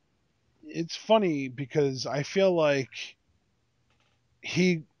 it's funny because I feel like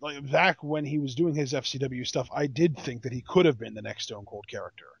back when he was doing his FCW stuff, I did think that he could have been the next Stone Cold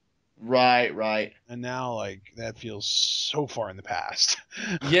character. Right. And now, that feels so far in the past.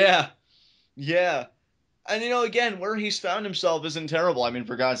 Yeah. And, again, where he's found himself isn't terrible. I mean,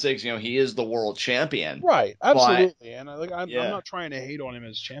 for God's sakes, he is the world champion. Right, absolutely. But, and I'm not trying to hate on him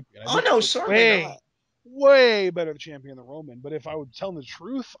as champion. Oh, no, certainly not. Way better champion than Roman. But if I would tell the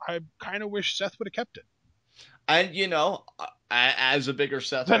truth, I kind of wish Seth would have kept it. And, as a bigger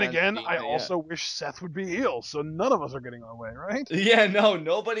Seth Then again, I also wish Seth would be heel, so none of us are getting our way, right? Yeah, no,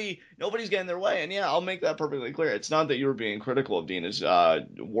 nobody's getting their way. And yeah, I'll make that perfectly clear. It's not that you were being critical of Dean as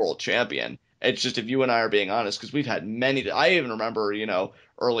world champion. It's just if you and I are being honest, because we've had I even remember,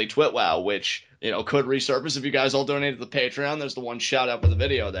 early TWitWoW, which, could resurface if you guys all donated to the Patreon. There's the one shout out for the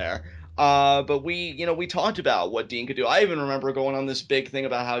video there. But we talked about what Dean could do. I even remember going on this big thing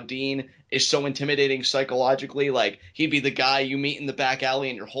about how Dean is so intimidating psychologically. He'd be the guy you meet in the back alley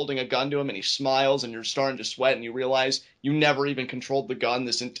and you're holding a gun to him and he smiles and you're starting to sweat and you realize you never even controlled the gun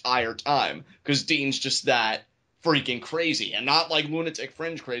this entire time because Dean's just that freaking crazy, and not like lunatic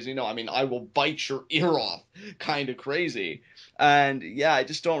fringe crazy. No, I mean, I will bite your ear off kind of crazy. And yeah, I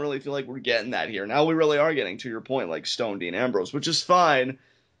just don't really feel like we're getting that here. Now we really are getting, to your point, like Stone Dean Ambrose, which is fine.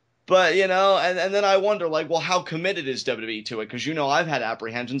 But, and then I wonder, how committed is WWE to it? Because, I've had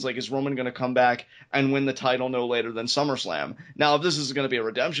apprehensions, is Roman going to come back and win the title no later than SummerSlam? Now, if this is going to be a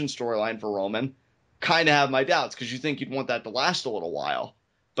redemption storyline for Roman, kind of have my doubts, because you think you'd want that to last a little while.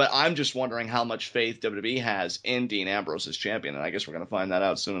 But I'm just wondering how much faith WWE has in Dean Ambrose as champion, and I guess we're going to find that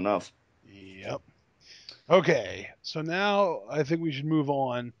out soon enough. Yep. Okay, so now I think we should move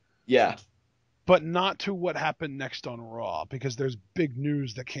on. Yeah. But not to what happened next on Raw, because there's big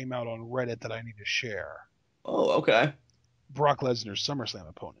news that came out on Reddit that I need to share. Oh, okay. Brock Lesnar's SummerSlam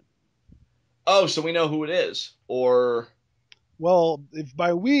opponent. Oh, so we know who it is, or... Well, if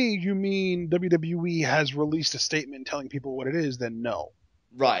by we you mean WWE has released a statement telling people what it is, then no.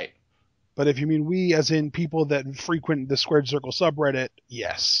 Right. But if you mean we as in people that frequent the Squared Circle subreddit,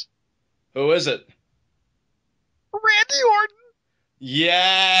 yes. Who is it? Randy Orton!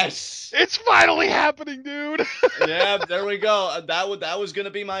 Yes! It's finally happening, dude! Yeah, there we go. That was going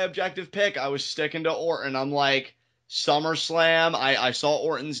to be my objective pick. I was sticking to Orton. I'm like, SummerSlam, I saw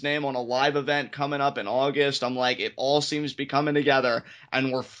Orton's name on a live event coming up in August. I'm like, it all seems to be coming together,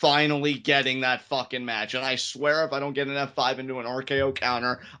 and we're finally getting that fucking match. And I swear if I don't get an F5 into an RKO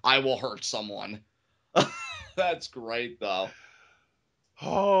counter, I will hurt someone. That's great, though.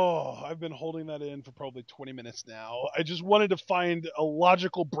 Oh, I've been holding that in for probably 20 minutes now. I just wanted to find a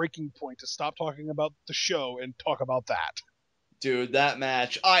logical breaking point to stop talking about the show and talk about that. Dude, that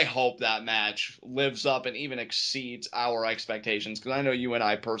match, I hope that match lives up and even exceeds our expectations, because I know you and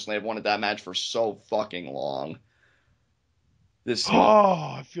I personally have wanted that match for so fucking long.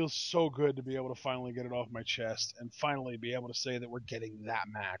 Oh, it feels so good to be able to finally get it off my chest and finally be able to say that we're getting that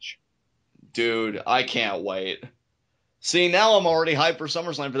match. Dude, I can't wait. See, now I'm already hyped for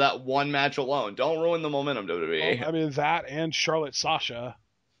SummerSlam for that one match alone. Don't ruin the momentum, WWE. Well, I mean, that and Charlotte Sasha.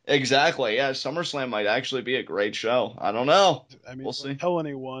 Exactly, yeah. SummerSlam might actually be a great show. I don't know. I mean, we'll see. Don't tell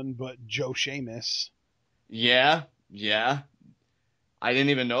anyone but Joe Sheamus. Yeah. I didn't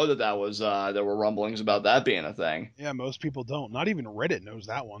even know that was there were rumblings about that being a thing. Yeah, most people don't. Not even Reddit knows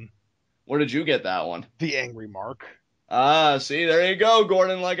that one. Where did you get that one? The Angry Mark. See, there you go,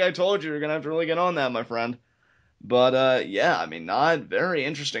 Gordon. Like I told you, you're gonna have to really get on that, my friend. But yeah, I mean, not very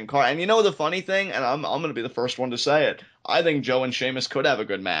interesting card. And you know the funny thing, and I'm gonna be the first one to say it. I think Joe and Sheamus could have a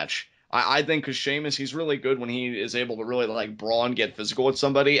good match. I think because Sheamus, he's really good when he is able to really like brawl and get physical with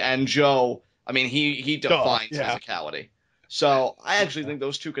somebody. And Joe, I mean, he defines physicality. So I actually think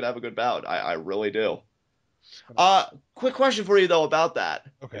those two could have a good bout. I really do. Quick question for you though about that,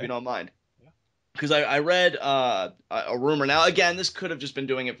 if you don't mind. Because I read a rumor. Now, again, this could have just been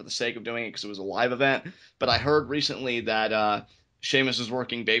doing it for the sake of doing it because it was a live event. But I heard recently that Sheamus was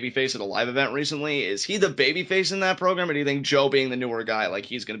working babyface at a live event recently. Is he the babyface in that program? Or do you think Joe, being the newer guy, like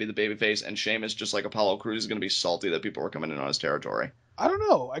he's going to be the babyface, and Sheamus, just like Apollo Crews, is going to be salty that people are coming in on his territory? I don't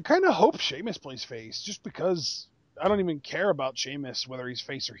know. I kind of hope Sheamus plays face just because I don't even care about Sheamus, whether he's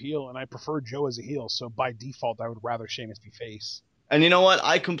face or heel, and I prefer Joe as a heel. So by default, I would rather Sheamus be face. And you know what?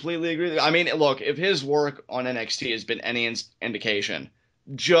 I completely agree. I mean, look, if his work on NXT has been any indication,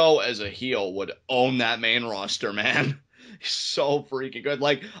 Joe as a heel would own that main roster, man. He's so freaking good.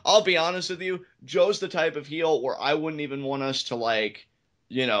 Like, I'll be honest with you, Joe's the type of heel where I wouldn't even want us to, like,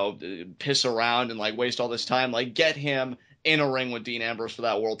 you know, piss around and, like, waste all this time. Like, get him in a ring with Dean Ambrose for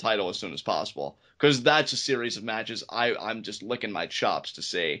that world title as soon as possible. Because that's a series of matches I'm just licking my chops to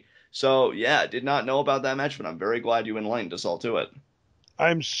see. So, yeah, did not know about that match, but I'm very glad you enlightened us all to it.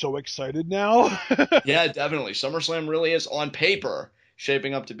 I'm so excited now. Yeah, definitely. SummerSlam really is, on paper,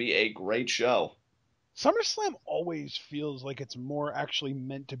 shaping up to be a great show. SummerSlam always feels like it's more actually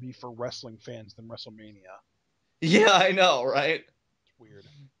meant to be for wrestling fans than WrestleMania. Yeah, I know, right? It's weird.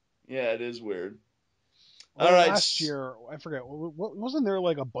 Yeah, it is weird. Well, All right. last year, I forget, wasn't there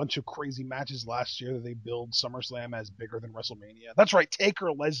like a bunch of crazy matches last year that they billed SummerSlam as bigger than WrestleMania? That's right, Taker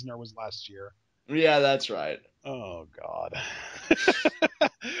Lesnar was last year. Yeah, that's right. Oh, God.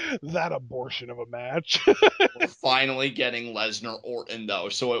 That abortion of a match. We're finally getting Lesnar Orton, though,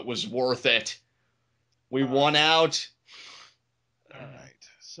 so it was worth it. We won out. All right.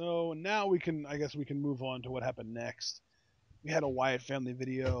 So now I guess we can move on to what happened next. We had a Wyatt family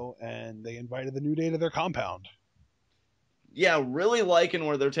video, and they invited the New Day to their compound. Yeah, really liking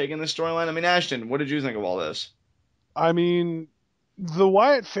where they're taking this storyline. I mean, Ashton, what did you think of all this? I mean, the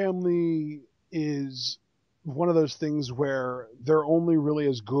Wyatt family is one of those things where they're only really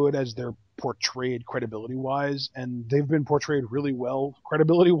as good as they're portrayed credibility-wise, and they've been portrayed really well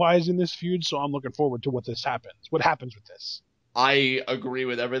credibility-wise in this feud, so I'm looking forward to what happens with this. I agree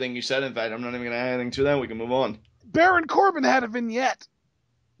with everything you said. In fact, I'm not even going to add anything to that. We can move on. Baron Corbin had a vignette.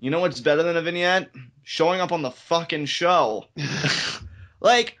 You know what's better than a vignette? Showing up on the fucking show.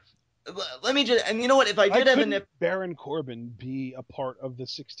 Like, let me just... And you know what? If I did have a... Baron Corbin be a part of the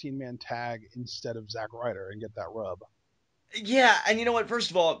 16-man tag instead of Zack Ryder and get that rub? Yeah, and you know what?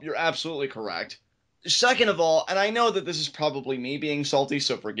 First of all, you're absolutely correct. Second of all, and I know that this is probably me being salty,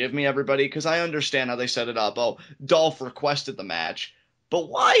 so forgive me, everybody, because I understand how they set it up. Oh, Dolph requested the match. But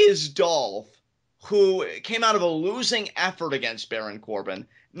why is Dolph, who came out of a losing effort against Baron Corbin,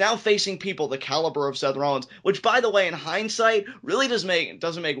 now facing people the caliber of Seth Rollins, which, by the way, in hindsight, really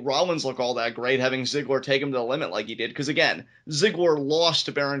doesn't make Rollins look all that great, having Ziggler take him to the limit like he did. Because, again, Ziggler lost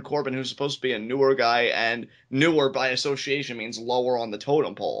to Baron Corbin, who's supposed to be a newer guy, and newer by association means lower on the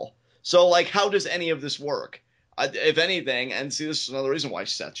totem pole. So, like, how does any of this work? If anything, and see, this is another reason why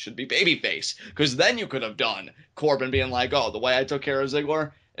Seth should be babyface, because then you could have done Corbin being like, oh, the way I took care of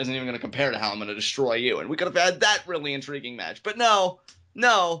Ziggler isn't even going to compare to how I'm going to destroy you, and we could have had that really intriguing match. But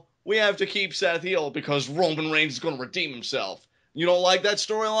no, we have to keep Seth heel because Roman Reigns is going to redeem himself. You don't like that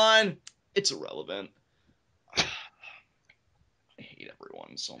storyline? It's irrelevant. I hate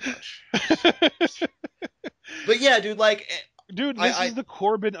everyone so much. But yeah, dude, like... Dude, this is the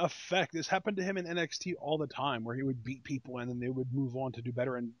Corbin effect. This happened to him in NXT all the time, where he would beat people and then they would move on to do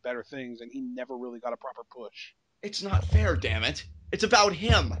better and better things, and he never really got a proper push. It's not fair, damn it. It's about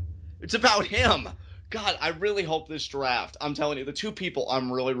him. It's about him. God, I really hope this draft, I'm telling you, the two people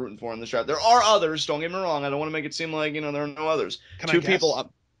I'm really rooting for in this draft. There are others, don't get me wrong. I don't want to make it seem like, there are no others. Can I guess? People,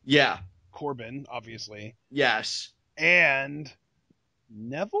 yeah. Corbin, obviously. Yes. And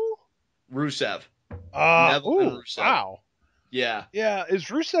Neville? Rusev. Neville and Rusev. Wow. Yeah. Yeah, is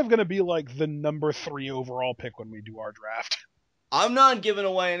Rusev going to be like the number 3 overall pick when we do our draft? I'm not giving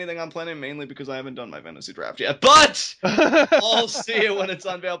away anything I'm planning, mainly because I haven't done my fantasy draft yet. But I'll see it when it's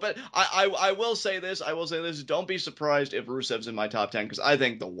unveiled. But I will say this. Don't be surprised if Rusev's in my top 10, because I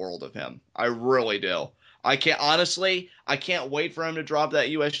think the world of him. I really do. I can't wait for him to drop that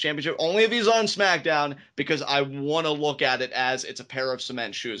U.S. Championship, only if he's on SmackDown, because I want to look at it as it's a pair of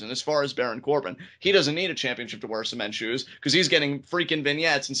cement shoes. And as far as Baron Corbin, he doesn't need a championship to wear cement shoes, because he's getting freaking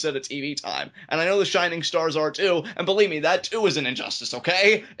vignettes instead of TV time. And I know the Shining Stars are too, and believe me, that too is an injustice,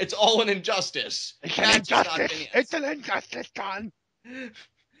 okay? It's all an injustice. It's an injustice. It's an injustice, John.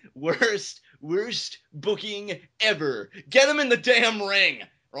 Worst booking ever. Get him in the damn ring,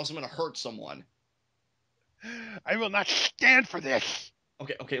 or else I'm going to hurt someone. I will not stand for this.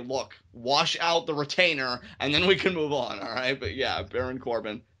 Okay, look. Wash out the retainer, and then we can move on, all right? But yeah, Baron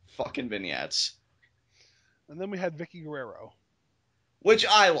Corbin, fucking vignettes. And then we had Vicky Guerrero. Which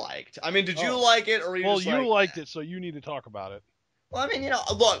I liked. I mean, did you like it, or were you just like... Well, you liked it, so you need to talk about it. Well, I mean,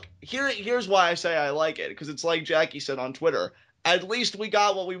 look, here's why I say I like it, because it's like Jackie said on Twitter. At least we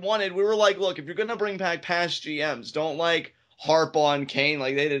got what we wanted. We were like, look, if you're going to bring back past GMs, don't, like... harp on Kane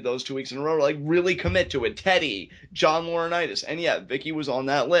like they did those 2 weeks in a row. Like, really commit to it. Teddy, John Laurinaitis. And yeah, Vicky was on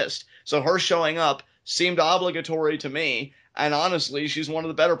that list. So her showing up seemed obligatory to me. And honestly, she's one of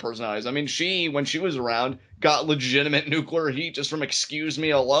the better personalities. I mean, when she was around, got legitimate nuclear heat just from Excuse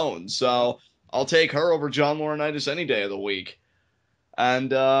Me alone. So I'll take her over John Laurinaitis any day of the week.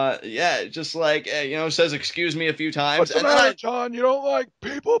 And, yeah, just like, says excuse me a few times. What's the And then matter, John? You don't like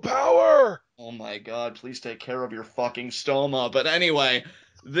people power? oh my god, please take care of your fucking stoma. But anyway,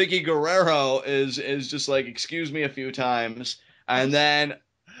 Vicky Guerrero is just like, excuse me a few times. And then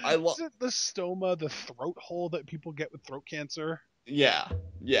Is it the stoma, the throat hole that people get with throat cancer? yeah.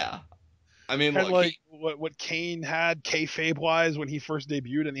 I mean, Kind of look, like what Kane had kayfabe wise when he first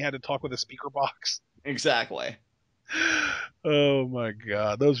debuted and he had to talk with a speaker box. exactly. Oh my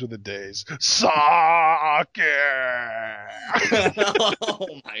god, those were the days. Soccer.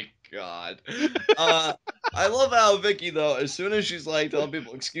 Oh my god. I love how Vicky, though, as soon as she's like telling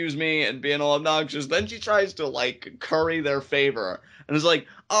people excuse me and being all obnoxious, then she tries to like curry their favor and is like,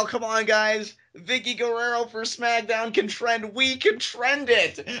 oh come on guys, Vicky Guerrero for SmackDown can trend, we can trend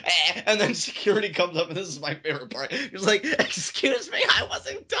it. And then security comes up, and this is my favorite part. She's like, excuse me, I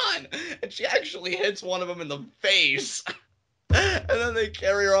wasn't done. And she actually hits one of them in the face. And then they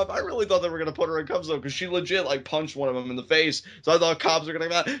carry her up. I really thought they were gonna put her in cuffs though, because she legit like punched one of them in the face. So I thought cops were gonna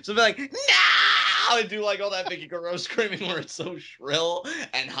come out. So they're like, no! And do like all that Vicky Guerrero screaming where it's so shrill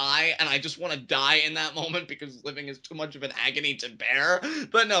and high, and I just want to die in that moment because living is too much of an agony to bear.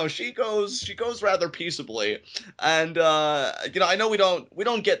 But no, she goes rather peaceably, and I know we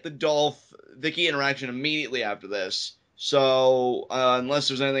don't get the Dolph Vicky interaction immediately after this. So unless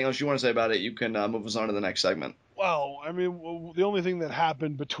there's anything else you want to say about it, you can move us on to the next segment. Well, I mean, the only thing that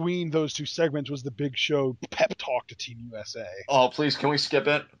happened between those two segments was the Big Show pep talk to Team USA. Oh, please, can we skip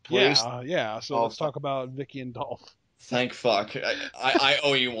it, please? Yeah. So let's talk about Vicky and Dolph. Thank fuck. I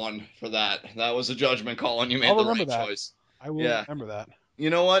owe you one for that. That was a judgment call, and you made the right choice. I will remember that.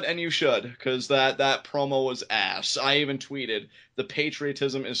 You know what? And you should, because that promo was ass. I even tweeted, the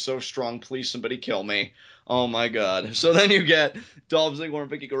patriotism is so strong, please somebody kill me. Oh my god. So then you get Dolph Ziggler and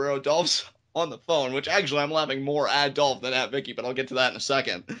Vicky Guerrero. Dolph's on the phone, which actually I'm laughing more at Dolph than at Vicky, but I'll get to that in a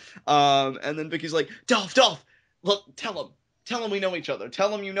second. And then Vicky's like, Dolph, look, tell him we know each other.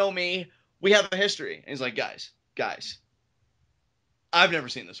 Tell him you know me. We have a history. And he's like, guys, I've never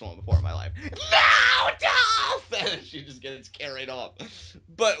seen this woman before in my life. No, Dolph! And she just gets carried off.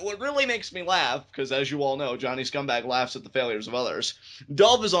 But what really makes me laugh, because as you all know, Johnny Scumbag laughs at the failures of others.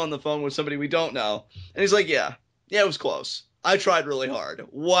 Dolph is on the phone with somebody we don't know, and he's like, yeah, it was close. I tried really hard.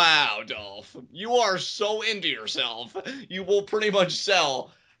 Wow, Dolph. You are so into yourself. You will pretty much sell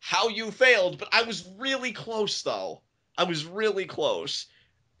how you failed, but I was really close, though. I was really close.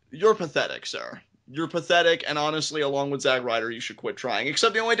 You're pathetic, sir. You're pathetic, and honestly, along with Zack Ryder, you should quit trying.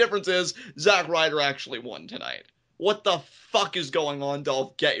 Except the only difference is, Zack Ryder actually won tonight. What the fuck is going on,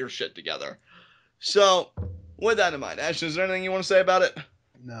 Dolph? Get your shit together. So, with that in mind, Ashton, is there anything you want to say about it?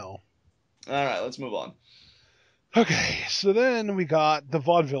 No. Alright, let's move on. Okay, so then we got the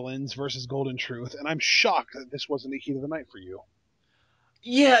Vaudevillains versus Golden Truth, and I'm shocked that this wasn't a heat of the night for you.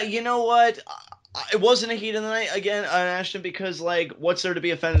 Yeah, you know what? It wasn't a heat of the night, again, Ashton, because, like, what's there to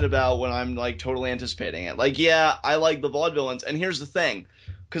be offended about when I'm, like, totally anticipating it? Like, yeah, I like the Vaudevillains, and here's the thing.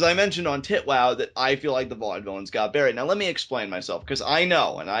 Because I mentioned on TWitWoW that I feel like the Vaudevillains got buried. Now, let me explain myself, because I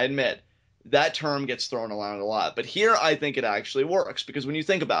know, and I admit, that term gets thrown around a lot. But here, I think it actually works, because when you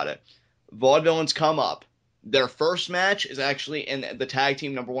think about it, Vaudevillains come up. Their first match is actually in the Tag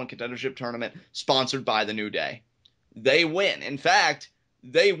Team #1 Contendership Tournament, sponsored by the New Day. They win. In fact,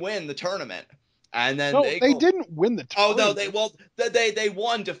 they win the tournament. And then they didn't win the tournament. Oh no, they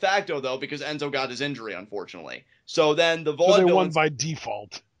won de facto though, because Enzo got his injury, unfortunately. So then the Vaudevillains, so they won by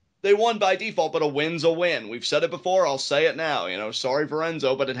default. They won by default, but a win's a win. We've said it before, I'll say it now. Sorry for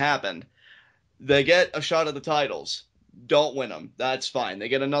Enzo, but it happened. They get a shot at the titles. Don't win them. That's fine. They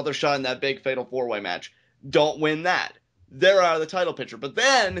get another shot in that big fatal 4-way match. Don't win that. They're out of the title picture. But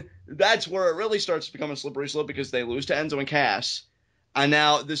then that's where it really starts to become a slippery slope, because they lose to Enzo and Cass. And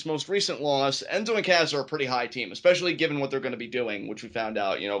now this most recent loss, Enzo and Cass are a pretty high team, especially given what they're going to be doing, which we found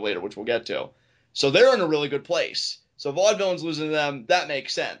out, later, which we'll get to. So they're in a really good place. So Vaudevillains losing to them, that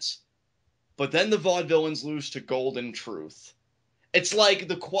makes sense. But then the Vaudevillains lose to Golden Truth. It's like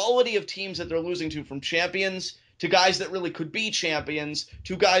the quality of teams that they're losing to, from champions to guys that really could be champions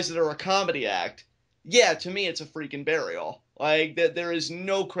to guys that are a comedy act. Yeah, to me, it's a freaking burial. Like, there is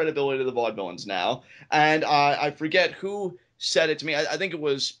no credibility to the Vaudevillains now. And I forget who said it to me. I think it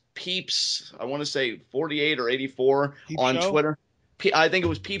was Peeps, I want to say 48 or 84 on Twitter. I think it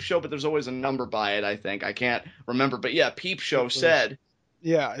was Peep Show, but there's always a number by it, I think. I can't remember. But yeah, Peep Show said.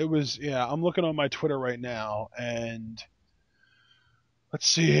 Yeah, it was, I'm looking on my Twitter right now, and Let's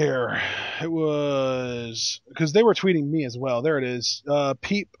see here. It was because they were tweeting me as well. There it is.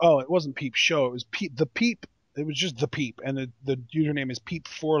 Peep. Oh, it wasn't Peep Show. It was Peep. The Peep. It was just the Peep, and the username is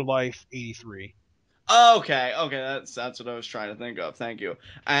Peep4Life83. Okay, that's what I was trying to think of. Thank you.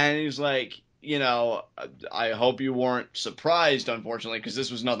 And he's like, I hope you weren't surprised, unfortunately, because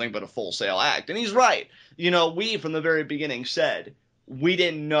this was nothing but a Full Sail act. And he's right. We from the very beginning said we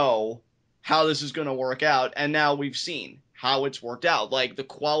didn't know how this is going to work out, and now we've seen how it's worked out. Like, the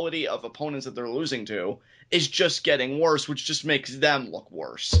quality of opponents that they're losing to is just getting worse, which just makes them look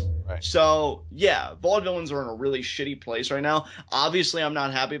worse. Right. So, yeah, vaudevillains are in a really shitty place right now. Obviously, I'm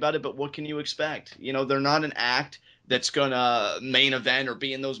not happy about it, but what can you expect? They're not an act that's going to main event or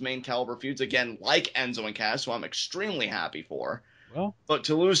be in those main caliber feuds again, like Enzo and Cass, who I'm extremely happy for. Well, but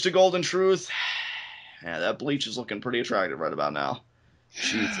to lose to Golden Truth, yeah, that Bleach is looking pretty attractive right about now.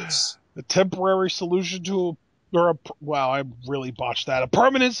 Jesus. The temporary solution to wow, I really botched that. A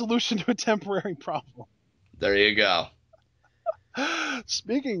permanent solution to a temporary problem. There you go.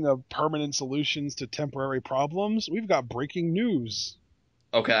 Speaking of permanent solutions to temporary problems, we've got breaking news.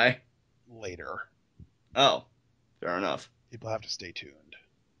 Okay. Later. Oh, fair enough. People have to stay tuned.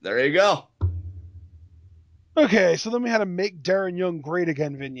 There you go. Okay, so then we had a Make Darren Young Great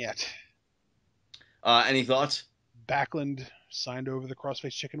Again vignette. Any thoughts? Backlund signed over the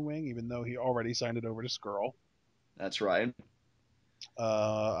Crossface Chicken Wing, even though he already signed it over to Skrull. That's right.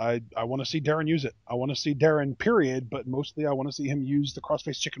 I want to see Darren use it. I want to see Darren, period, but mostly I want to see him use the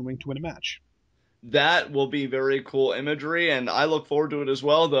Crossface Chicken Wing to win a match. That will be very cool imagery, and I look forward to it as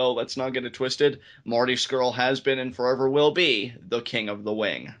well, though let's not get it twisted. Marty Scurll has been and forever will be the king of the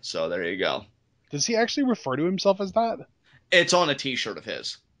wing. So there you go. Does he actually refer to himself as that? It's on a t-shirt of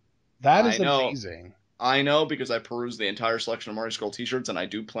his. That is amazing. I know, because I perused the entire selection of Marty Scurll t-shirts, and I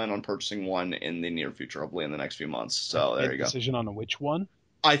do plan on purchasing one in the near future, hopefully in the next few months. So there you go. Decision on which one?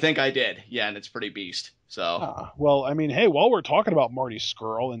 I think I did. Yeah, and it's pretty beast. So. Well, I mean, hey, while we're talking about Marty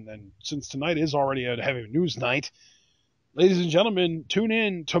Scurll, and since tonight is already a heavy news night, ladies and gentlemen, tune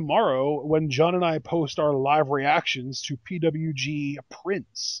in tomorrow when John and I post our live reactions to PWG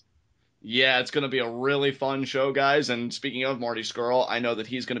Prince. Yeah, it's going to be a really fun show, guys. And speaking of Marty Scurll, I know that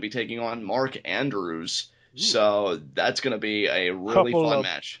he's going to be taking on Mark Andrews. Ooh. So that's going to be a really fun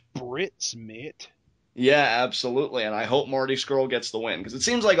match. Brits, mate. Yeah, absolutely. And I hope Marty Scurll gets the win, because it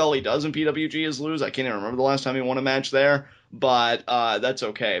seems like all he does in PWG is lose. I can't even remember the last time he won a match there. But that's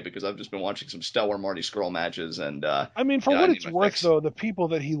okay, because I've just been watching some stellar Marty Scurll matches. And I mean, for what it's worth, though, the people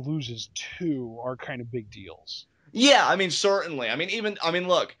that he loses to are kind of big deals. Yeah, I mean, certainly.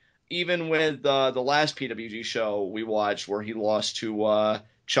 Look. Even with the last PWG show we watched where he lost to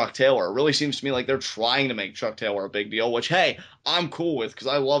Chuck Taylor, it really seems to me like they're trying to make Chuck Taylor a big deal, which, hey, I'm cool with, because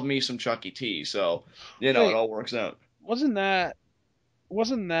I love me some Chucky T. So, it all works out. Wasn't that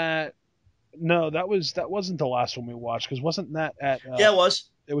no, that wasn't the last one we watched, because wasn't that at yeah, it was.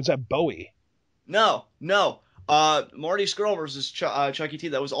 It was at Bowie. No. Marty Scurll versus Chucky T,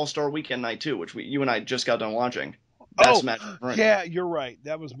 that was All-Star Weekend night too, which you and I just got done watching. Best match. Yeah, you're right.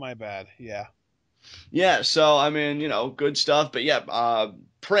 That was my bad. Yeah. Yeah, so, I mean, good stuff. But, yeah,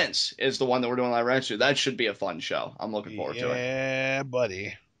 Prince is the one that we're doing live reaction to. That should be a fun show. I'm looking forward to it. Yeah,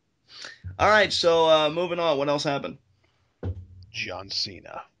 buddy. All right, so moving on. What else happened? John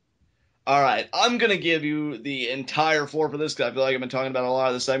Cena. All right, I'm going to give you the entire floor for this, because I feel like I've been talking about a lot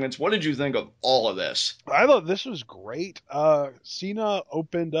of the segments. What did you think of all of this? I thought this was great. Cena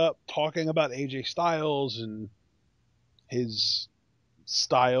opened up talking about AJ Styles and his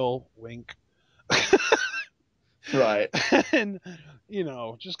style, wink. Right. And,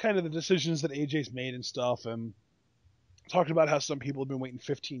 just kind of the decisions that AJ's made and stuff, and talked about how some people have been waiting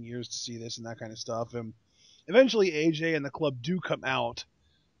 15 years to see this and that kind of stuff. And eventually AJ and the club do come out,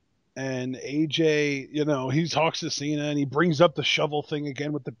 and AJ, he talks to Cena, and he brings up the shovel thing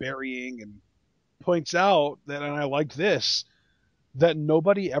again with the burying, and points out that, and I liked this, that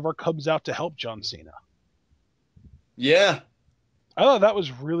nobody ever comes out to help John Cena. Yeah. I thought that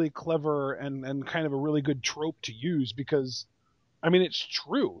was really clever and kind of a really good trope to use, because, I mean, it's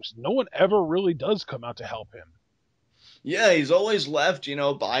true. No one ever really does come out to help him. Yeah, he's always left,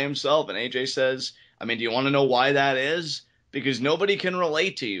 by himself. And AJ says, I mean, do you want to know why that is? Because nobody can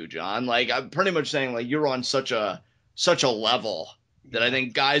relate to you, John. Like, I'm pretty much saying, like, you're on such a level that I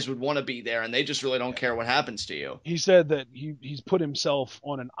think guys would want to be there, and they just really don't care what happens to you. He said that he's put himself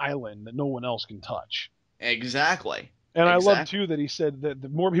on an island that no one else can touch. Exactly. And I love, too, that he said that the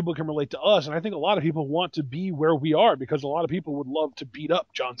more people can relate to us, and I think a lot of people want to be where we are, because a lot of people would love to beat up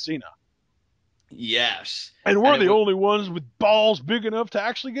John Cena. Yes. And we're the only ones with balls big enough to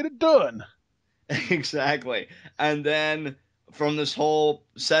actually get it done. Exactly. And then from this whole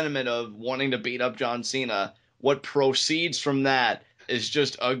sentiment of wanting to beat up John Cena, what proceeds from that is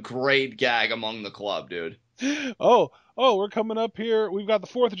just a great gag among the club, dude. Oh, we're coming up here. We've got the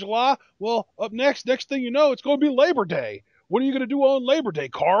 4th of July. Well, up next thing you know, it's going to be Labor Day. What are you going to do on Labor Day,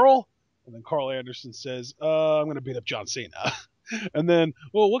 Carl? And then Carl Anderson says, I'm going to beat up John Cena. And then,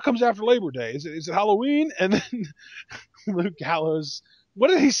 well, what comes after Labor Day? Is it Halloween? And then Luke Gallows, what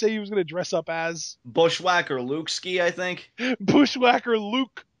did he say he was going to dress up as? Bushwhacker Luke Ski, I think. Bushwhacker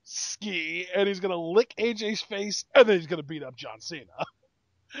Luke Ski. And he's going to lick AJ's face, and then he's going to beat up John Cena.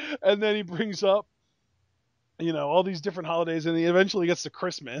 And then he brings up, all these different holidays, and he eventually gets to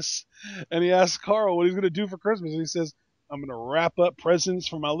Christmas, and he asks Carl what he's going to do for Christmas, and he says, I'm going to wrap up presents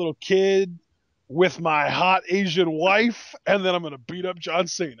for my little kid with my hot Asian wife, and then I'm going to beat up John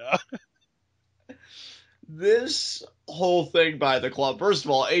Cena. This whole thing by the club, first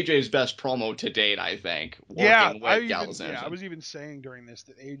of all, AJ's best promo to date, I think. I was even saying during this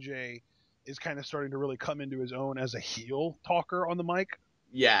that AJ is kind of starting to really come into his own as a heel talker on the mic.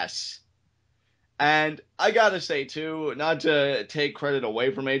 Yes. And I gotta say, too, not to take credit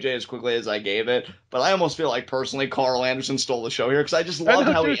away from AJ as quickly as I gave it, but I almost feel like, personally, Carl Anderson stole the show here, because I just loved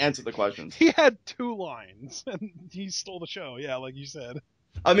how he answered the questions. He had 2 lines, and he stole the show, yeah, like you said.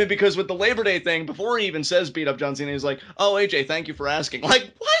 I mean, because with the Labor Day thing, before he even says beat up John Cena, he's like, oh, AJ, thank you for asking.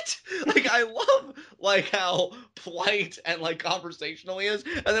 Like, what? Like, I love, how polite and, conversational he is.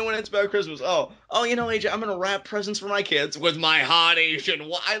 And then when it's about Christmas, AJ, I'm going to wrap presents for my kids with my hot Asian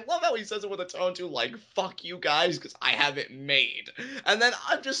wife. I love how he says it with a tone, too, like, fuck you guys, because I have it made. And then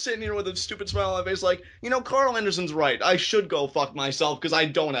I'm just sitting here with a stupid smile on my face, like, Carl Anderson's right. I should go fuck myself, because I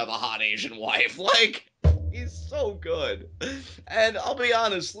don't have a hot Asian wife. He's so good. And I'll be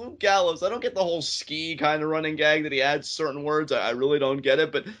honest, Luke Gallows, I don't get the whole ski kind of running gag that he adds certain words. I really don't get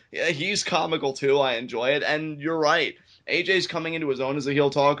it, but yeah, he's comical too. I enjoy it. And you're right. AJ's coming into his own as a heel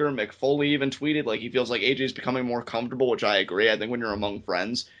talker. Mick Foley even tweeted he feels like AJ's becoming more comfortable, which I agree. I think when you're among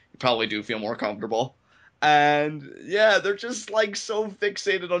friends, you probably do feel more comfortable. And yeah, they're just so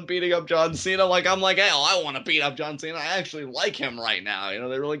fixated on beating up John Cena. I'm like, hell, I want to beat up John Cena. I actually like him right now.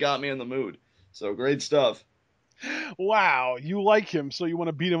 They really got me in the mood. So great stuff. Wow, you like him, so you want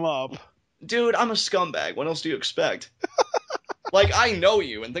to beat him up. Dude, I'm a scumbag. What else do you expect? I know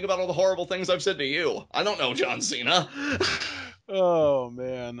you, and think about all the horrible things I've said to you. I don't know John Cena. Oh,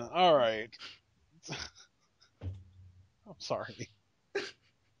 man. All right. I'm sorry.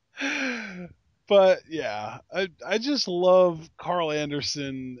 But, yeah, I just love Carl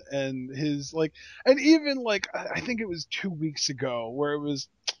Anderson and his, and even, I think it was 2 weeks ago where it was,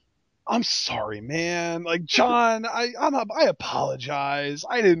 I'm sorry, man. John, I apologize.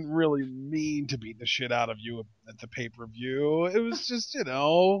 I didn't really mean to beat the shit out of you at the pay-per-view. It was just,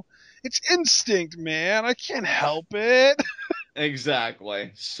 it's instinct, man. I can't help it.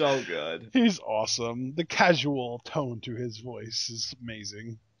 Exactly. So good. He's awesome. The casual tone to his voice is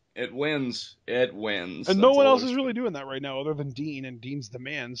amazing. It wins. It wins. And no one else is really doing that right now other than Dean, and Dean's the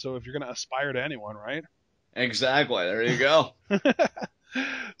man, so if you're going to aspire to anyone, right? Exactly. There you go.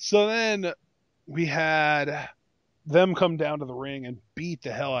 So then we had them come down to the ring and beat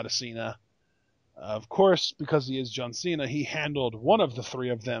the hell out of Cena. Of course, because he is John Cena, he handled one of the 3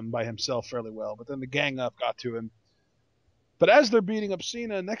 of them by himself fairly well, but then the gang up got to him. But as they're beating up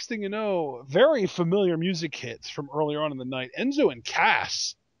Cena, next thing you know, very familiar music hits from earlier on in the night. Enzo and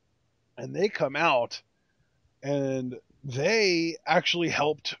Cass, and they come out, and they actually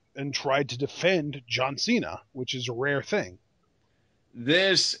helped and tried to defend John Cena, which is a rare thing.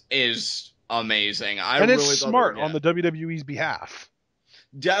 This is amazing. And it's smart on the WWE's behalf.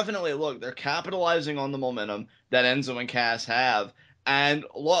 Definitely. Look, they're capitalizing on the momentum that Enzo and Cass have. And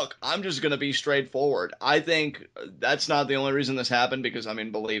look, I'm just going to be straightforward. I think that's not the only reason this happened, because,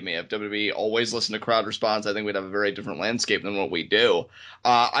 believe me, if WWE always listened to crowd response, I think we'd have a very different landscape than what we do.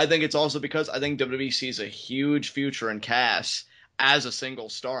 I think it's also because I think WWE sees a huge future in Cass as a single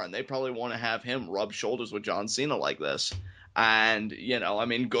star, and they probably want to have him rub shoulders with John Cena like this. And,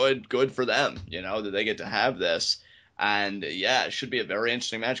 good for them, that they get to have this. And, yeah, it should be a very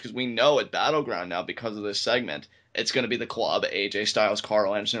interesting match, because we know at Battleground now, because of this segment, it's going to be the club, AJ Styles,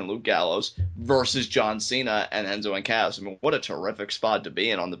 Carl Anderson, and Luke Gallows versus John Cena and Enzo and Cass. What a terrific spot to be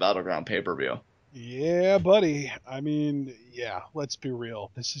in on the Battleground pay-per-view. Yeah, buddy. Let's be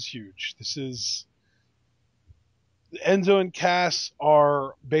real. This is huge. Enzo and Cass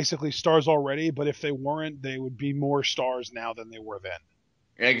are basically stars already, but if they weren't, they would be more stars now than they were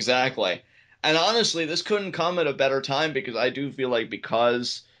then. Exactly. And honestly, this couldn't come at a better time, because I do feel like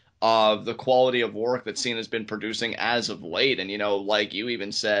because of the quality of work that Cena's been producing as of late. And, like you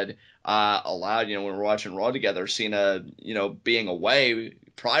even said aloud, when we were watching Raw together, Cena, being away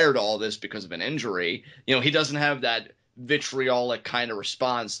prior to all this because of an injury, he doesn't have that vitriolic kind of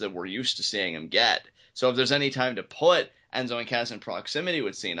response that we're used to seeing him get. So if there's any time to put Enzo and Cass in proximity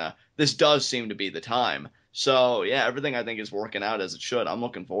with Cena, this does seem to be the time. So, yeah, everything I think is working out as it should. I'm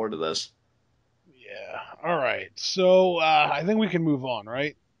looking forward to this. Yeah. All right. So I think we can move on,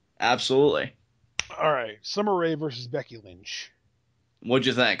 right? Absolutely. All right. Summer Rae versus Becky Lynch. What'd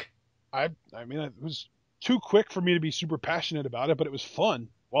you think? I mean, it was too quick for me to be super passionate about it, but it was fun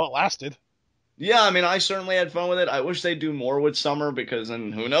while it lasted. Yeah, I mean, I certainly had fun with it. I wish they'd do more with Summer because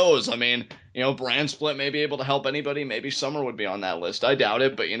then who knows? I mean, brand split may be able to help anybody. Maybe Summer would be on that list. I doubt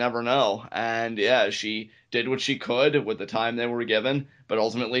it, but you never know. And yeah, she did what she could with the time they were given, but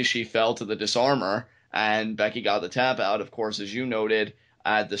ultimately she fell to the disarmor, and Becky got the tap out. Of course, as you noted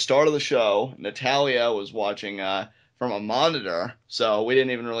at the start of the show, Natalya was watching from a monitor, so we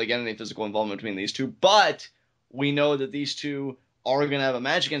didn't even really get any physical involvement between these two. But we know that these two are going to have a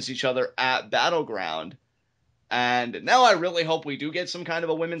match against each other at Battleground. And now I really hope we do get some kind of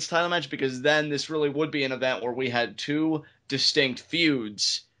a women's title match, because then this really would be an event where we had two distinct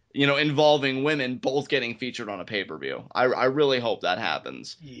feuds, involving women both getting featured on a pay-per-view. I really hope that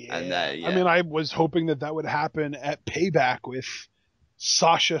happens. Yeah. And yeah. I mean, I was hoping that would happen at Payback with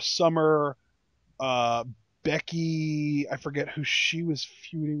Sasha, Summer, Becky, I forget who she was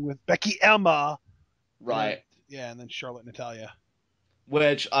feuding with, Becky Emma. Right. And then Charlotte, Natalya.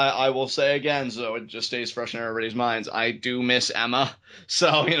 Which I will say again, so it just stays fresh in everybody's minds, I do miss Emma.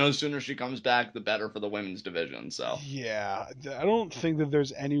 So, the sooner she comes back, the better for the women's division. So yeah, I don't think that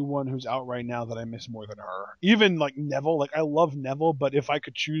there's anyone who's out right now that I miss more than her. Even like Neville, like I love Neville, but if I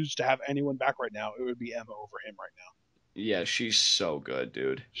could choose to have anyone back right now, it would be Emma over him right now. Yeah, she's so good,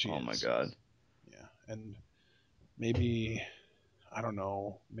 dude. My God. Yeah, and maybe, I don't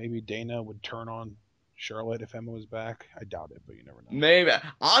know, maybe Dana would turn on Charlotte if Emma was back. I doubt it, but you never know. Maybe.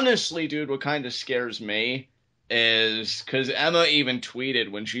 Honestly, dude, what kind of scares me is because Emma even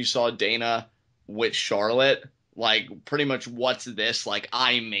tweeted when she saw Dana with Charlotte, like, pretty much, what's this? Like,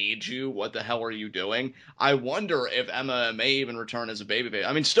 I made you. What the hell are you doing? I wonder if Emma may even return as a babyface.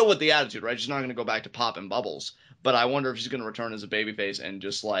 I mean, still with the attitude, right? She's not going to go back to popping bubbles. But I wonder if she's going to return as a babyface and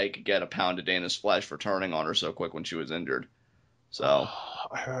just, like, get a pound of Dana's flesh for turning on her so quick when she was injured. So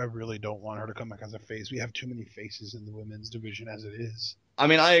I really don't want her to come back as a face. We have too many faces in the women's division as it is. I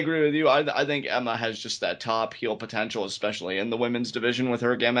mean, I agree with you. I think Emma has just that top heel potential, especially in the women's division with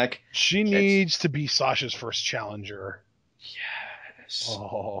her gimmick. She needs to be Sasha's first challenger. Yes.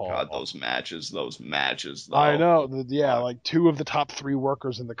 Oh. God, those matches, though. I know. Like two of the top three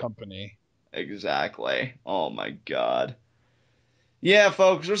workers in the company. Exactly. Oh, my God. Yeah,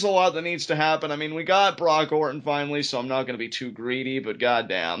 folks, there's a lot that needs to happen. I mean, we got Brock Orton finally, so I'm not going to be too greedy, but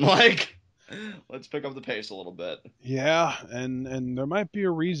goddamn, let's pick up the pace a little bit. Yeah, and there might be a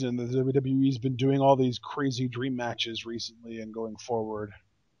reason that WWE's been doing all these crazy dream matches recently and going forward.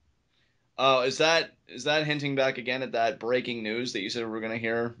 Oh, is that hinting back again at that breaking news that you said we were going to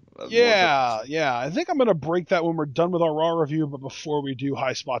hear? Yeah. I think I'm going to break that when we're done with our Raw review, but before we do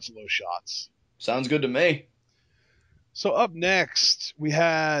high spots and low shots. Sounds good to me. So up next, we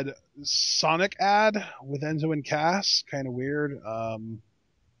had Sonic ad with Enzo and Cass. Kind of weird.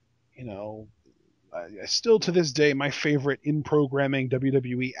 Still to this day, my favorite in-programming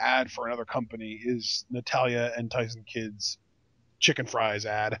WWE ad for another company is Natalya and Tyson Kidd's chicken fries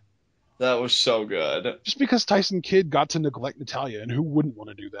ad. That was so good. Just because Tyson Kidd got to neglect Natalya, and who wouldn't want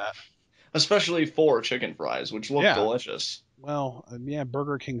to do that? Especially for chicken fries, which look delicious. Well,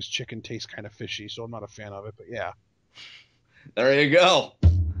 Burger King's chicken tastes kind of fishy, so I'm not a fan of it, but yeah. There you go.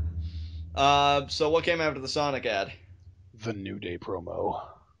 So what came after the Sonic ad? The New Day promo.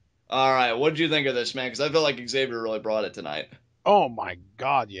 All right, what did you think of this, man? Because I feel like Xavier really brought it tonight. Oh my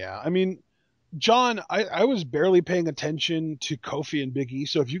God, yeah. I mean, John, I was barely paying attention to Kofi and Big E,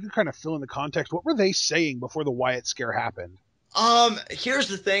 so if you could kind of fill in the context, what were they saying before the Wyatt scare happened? Here's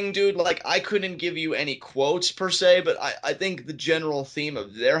the thing, dude. Like, I couldn't give you any quotes per se, but I think the general theme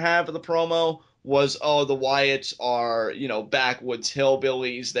of their half of the promo was, the Wyatts are, backwoods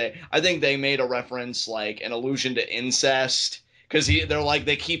hillbillies. I think they made a reference, like, an allusion to incest, because they're like,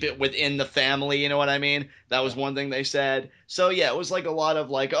 they keep it within the family, you know what I mean? That was one thing they said. So, yeah, it was like a lot of,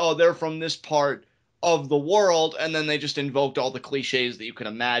 like, they're from this part of the world, and then they just invoked all the cliches that you can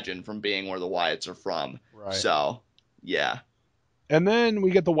imagine from being where the Wyatts are from. Right. So, yeah. And then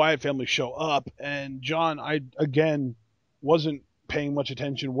we get the Wyatt family show up, and John, I, again, wasn't paying much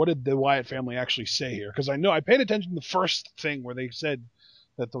attention. What did the Wyatt family actually say here? Because I know I paid attention to the first thing where they said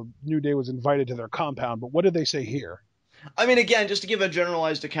that the New Day was invited to their compound. But what did they say here? I mean, again, just to give a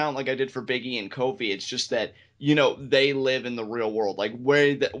generalized account like I did for Big E and Kofi, it's just that, you know, they live in the real world. Like,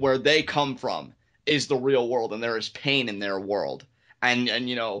 where they come from is the real world, and there is pain in their world. And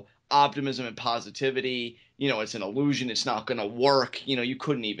you know, optimism and positivity, you know, it's an illusion. It's not going to work. You know, you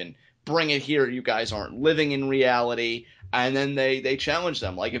couldn't even bring it here. You guys aren't living in reality. And then they challenge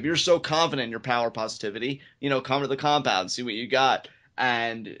them. Like, if you're so confident in your power positivity, you know, come to the compound, see what you got.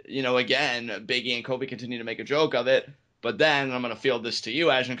 And, you know, again, Big E and Kofi continue to make a joke of it. But then I'm going to field this to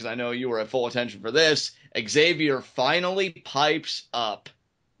you, Ashton, because I know you were at full attention for this. Xavier finally pipes up.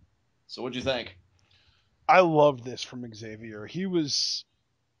 So what'd you think? I loved this from Xavier. He was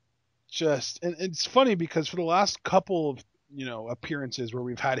just, and it's funny because for the last couple of, you know, appearances where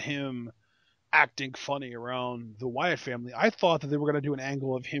we've had him acting funny around the Wyatt family, I thought that they were going to do an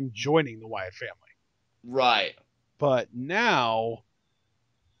angle of him joining the Wyatt family. Right. But now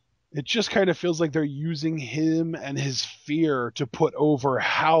it just kind of feels like they're using him and his fear to put over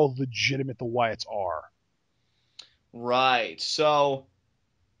how legitimate the Wyatts are. Right. So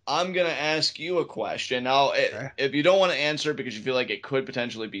I'm going to ask you a question. Now, if you don't want to answer because you feel like it could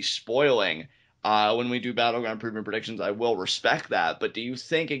potentially be spoiling, when we do Battleground Preview predictions, I will respect that. But do you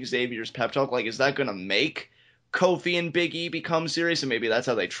think Xavier's pep talk, like, is that going to make Kofi and Big E become serious, and maybe that's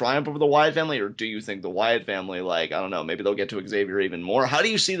how they triumph over the Wyatt family? Or do you think the Wyatt family, like, I don't know, maybe they'll get to Xavier even more? How do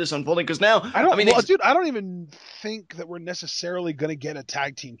you see this unfolding? Because now, I don't even think that we're necessarily going to get a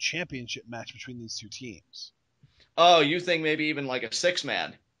tag team championship match between these two teams. Oh, you think maybe even like a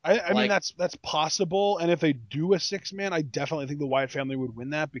 6-man? I mean, that's possible, and if they do a 6-man, I definitely think the Wyatt family would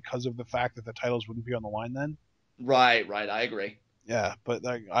win that because of the fact that the titles wouldn't be on the line then. Right, I agree. Yeah, but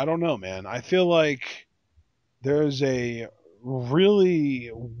like, I don't know, man. I feel like there's a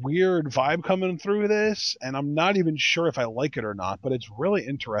really weird vibe coming through this, and I'm not even sure if I like it or not, but it's really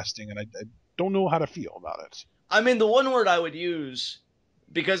interesting, and I don't know how to feel about it. I mean, the one word I would use,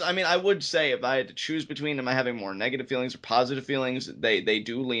 because, I mean, I would say if I had to choose between am I having more negative feelings or positive feelings, they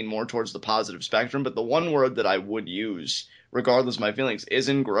do lean more towards the positive spectrum, but the one word that I would use, regardless of my feelings, is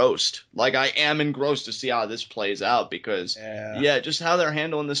engrossed. Like, I am engrossed to see how this plays out, because, yeah just how they're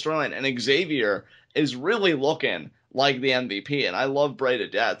handling this storyline. And Xavier is really looking like the MVP, and I love Bray to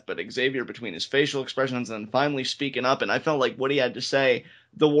death, but Xavier, between his facial expressions and finally speaking up, and I felt like what he had to say,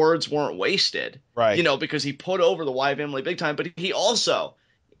 the words weren't wasted. Right. You know, because he put over the Wyatt family big time, but he also,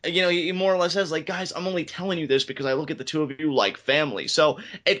 you know, he more or less says, like, guys, I'm only telling you this because I look at the two of you like family. So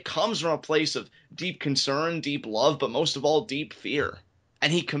it comes from a place of deep concern, deep love, but most of all, deep fear.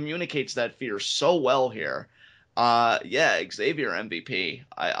 And he communicates that fear so well here. Xavier MVP.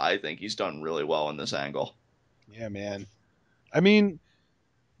 I think he's done really well in this angle. Yeah, man. I mean,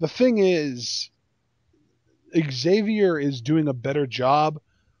 the thing is, Xavier is doing a better job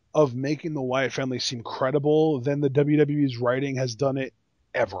of making the Wyatt family seem credible than the WWE's writing has done it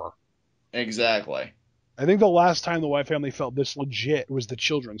ever. Exactly. I think the last time the Wyatt family felt this legit was the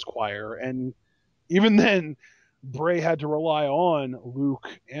Children's Choir, and even then, Bray had to rely on Luke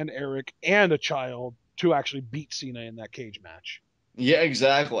and Eric and a child to actually beat Cena in that cage match. Yeah,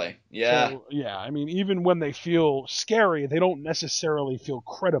 exactly. Yeah. So, yeah, I mean, even when they feel scary, they don't necessarily feel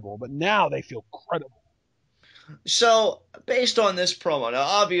credible, but now they feel credible. So, based on this promo, now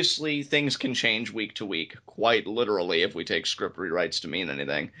obviously things can change week to week, quite literally, if we take script rewrites to mean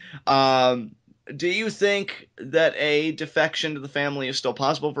anything. Do you think that a defection to the family is still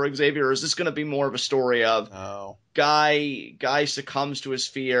possible for Xavier, or is this going to be more of a story of guy succumbs to his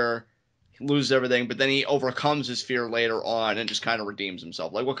fear, loses everything, but then he overcomes his fear later on and just kind of redeems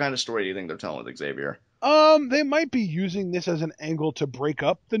himself? Like, what kind of story do you think they're telling with Xavier? They might be using this as an angle to break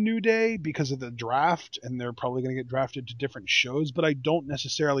up the New Day because of the draft, and they're probably going to get drafted to different shows, but I don't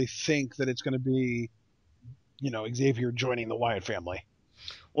necessarily think that it's going to be, you know, Xavier joining the Wyatt family.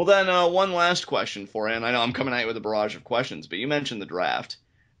 Well, then, one last question for you, and I know I'm coming at you with a barrage of questions, but you mentioned the draft.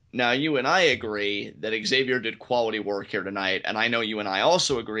 Now, you and I agree that Xavier did quality work here tonight, and I know you and I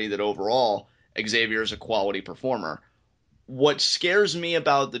also agree that overall Xavier is a quality performer. What scares me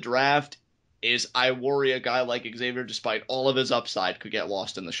about the draft is I worry a guy like Xavier, despite all of his upside, could get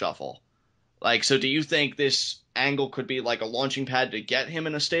lost in the shuffle. Like, so do you think this angle could be like a launching pad to get him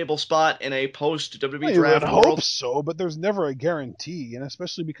in a stable spot in a post-WWE draft world? I hope so, but there's never a guarantee, and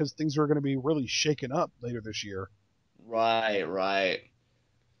especially because things are going to be really shaken up later this year. Right.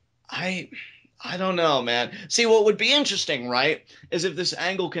 I don't know, man. See, what would be interesting, right, is if this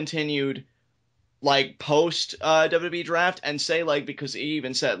angle continued, like, post WWE draft, and say, like, because he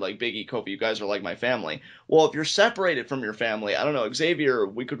even said, like, Big E, Kofi, you guys are like my family. Well, if you're separated from your family, I don't know, Xavier,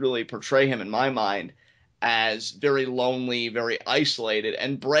 we could really portray him, in my mind, as very lonely, very isolated,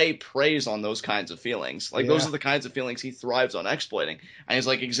 and Bray preys on those kinds of feelings. Like, those are the kinds of feelings he thrives on exploiting. And he's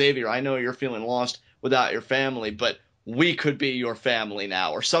like, Xavier, I know you're feeling lost without your family, but we could be your family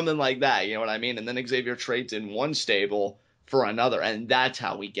now, or something like that, you know what I mean? And then Xavier trades in one stable for another, and that's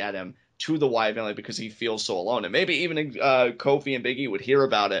how we get him to the Wyatt family, because he feels so alone. And maybe even Kofi and Big E would hear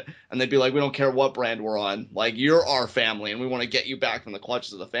about it, and they'd be like, we don't care what brand we're on. Like, you're our family, and we want to get you back from the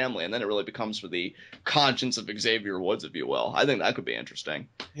clutches of the family. And then it really becomes for the conscience of Xavier Woods, if you will. I think that could be interesting.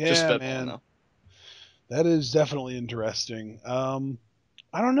 Yeah, just spitballing, man. though. That is definitely interesting. I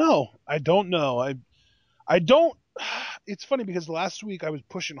don't know. I don't know. I don't. It's funny because last week I was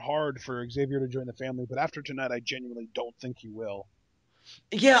pushing hard for Xavier to join the family, but after tonight I genuinely don't think he will.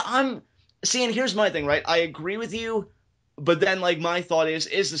 Yeah, See, and here's my thing, right? I agree with you, but then, like, my thought is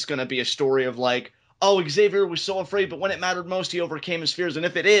this going to be a story of, like, oh, Xavier was so afraid, but when it mattered most, he overcame his fears? And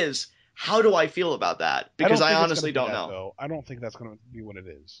if it is, how do I feel about that? Because I honestly don't know. Though. I don't think that's going to be what it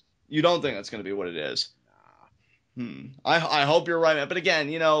is. You don't think that's going to be what it is? I hope you're right, man. But again,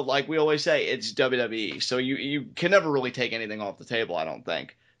 you know, like we always say, it's WWE, so you can never really take anything off the table, I don't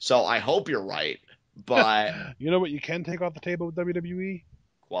think. So I hope you're right, but... You know what you can take off the table with WWE?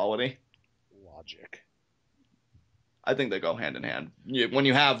 Quality. Logic. I think they go hand in hand. When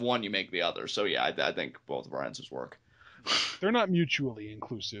you have one, you make the other. So yeah, I think both of our answers work. They're not mutually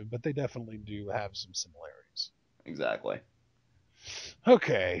inclusive, but they definitely do have some similarities. Exactly.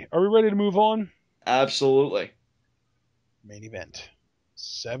 Okay, are we ready to move on? Absolutely. Main event.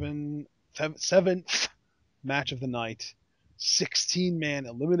 Seventh match of the night. 16-man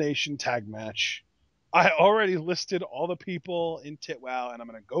elimination tag match. I already listed all the people in TWitWoW, and I'm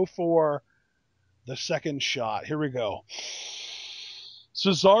going to go for the second shot. Here we go.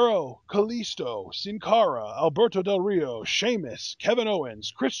 Cesaro, Kalisto, Sin Cara, Alberto Del Rio, Sheamus, Kevin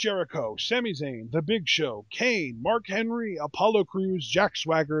Owens, Chris Jericho, Sami Zayn, The Big Show, Kane, Mark Henry, Apollo Crews, Jack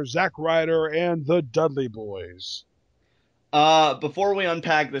Swagger, Zack Ryder, and the Dudley Boys. Before we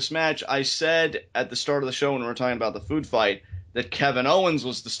unpack this match, I said at the start of the show when we were talking about the food fight that Kevin Owens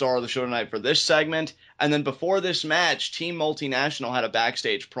was the star of the show tonight for this segment. And then before this match, Team Multinational had a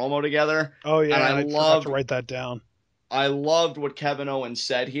backstage promo together. Oh, yeah, and I forgot to write that down. I loved what Kevin Owens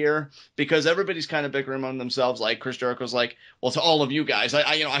said here, because everybody's kind of bickering among themselves. Like, Chris Jericho's like, well, to all of you guys,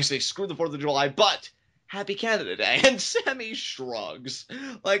 I say screw the 4th of July, but happy Canada Day. And Sammy shrugs.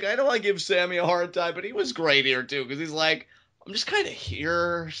 Like, I know I give Sammy a hard time, but he was great here, too, because he's like, I'm just kind of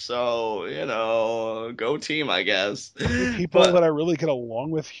here, so, you know, go team, I guess. The people that I really get along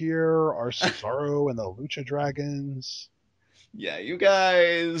with here are Cesaro and the Lucha Dragons. Yeah, you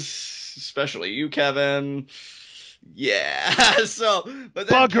guys, especially you, Kevin. Yeah, so, but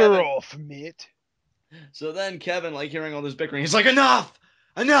then Bugger off, Mitt. So then Kevin, like, hearing all this bickering, he's like, enough!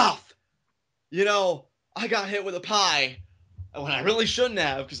 You know, I got hit with a pie when I really shouldn't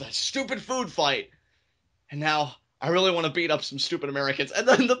have, because that stupid food fight. And now I really want to beat up some stupid Americans. And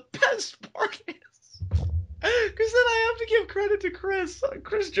then the best part is, because then I have to give credit to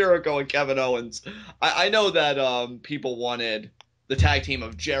Chris Jericho and Kevin Owens. I know that people wanted the tag team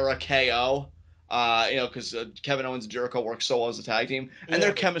of Jericho, because Kevin Owens and Jericho work so well as a tag team, and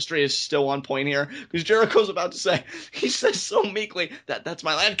their chemistry is still on point here. Because Jericho's about to say, he says so meekly that's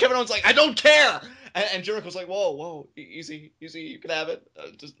my land. Kevin Owens like, I don't care, and Jericho's like, whoa, easy, you can have it.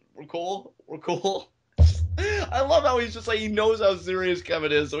 We're cool. I love how he's just like, he knows how serious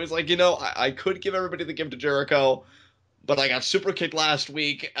Kevin is, so he's like, I could give everybody the gift to Jericho, but I got super kicked last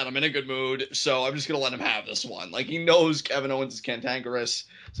week, and I'm in a good mood, so I'm just going to let him have this one. Like, he knows Kevin Owens is cantankerous,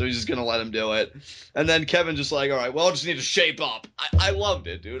 so he's just going to let him do it. And then Kevin just like, all right, well, I just need to shape up. I loved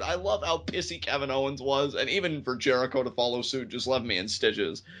it, dude. I love how pissy Kevin Owens was, and even for Jericho to follow suit just left me in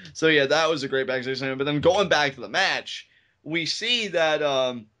stitches. So, yeah, that was a great backstage segment. But then going back to the match, we see that,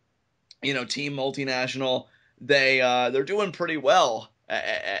 Team Multinational, they're doing pretty well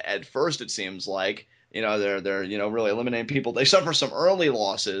at first, it seems like. They're really eliminating people. They suffer some early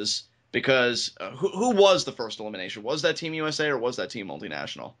losses because who was the first elimination? Was that Team USA or was that Team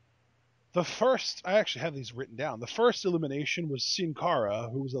Multinational? I actually have these written down. The first elimination was Sin Cara,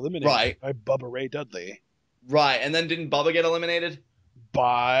 who was eliminated by Bubba Ray Dudley. Right, and then didn't Bubba get eliminated?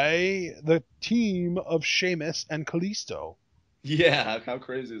 By the team of Sheamus and Kalisto. Yeah, how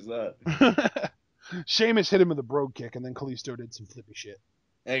crazy is that? Sheamus hit him with a brogue kick, and then Kalisto did some flippy shit.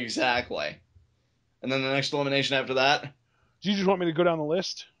 Exactly. And then the next elimination after that? Do you just want me to go down the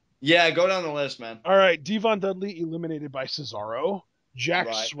list? Yeah, go down the list, man. All right, Devon Dudley eliminated by Cesaro.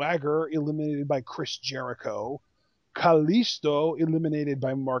 Jack Swagger eliminated by Chris Jericho. Kalisto eliminated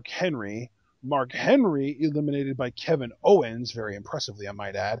by Mark Henry. Mark Henry eliminated by Kevin Owens, very impressively, I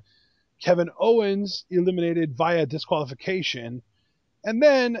might add. Kevin Owens eliminated via disqualification. And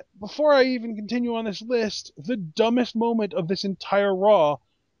then, before I even continue on this list, the dumbest moment of this entire Raw,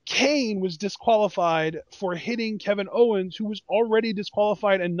 Kane was disqualified for hitting Kevin Owens, who was already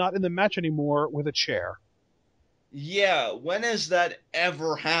disqualified and not in the match anymore, with a chair. Yeah, when has that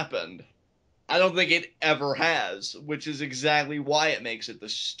ever happened? I don't think it ever has, which is exactly why it makes it the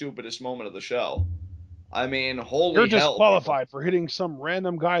stupidest moment of the show. I mean, holy You're hell. disqualified for hitting some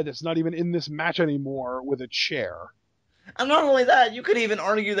random guy that's not even in this match anymore with a chair. And not only that, you could even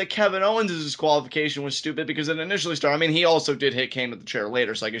argue that Kevin Owens' disqualification was stupid because it initially started. I mean, he also did hit Kane with the chair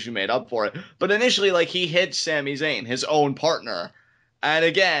later, so I guess you made up for it. But initially, like, he hit Sami Zayn, his own partner. And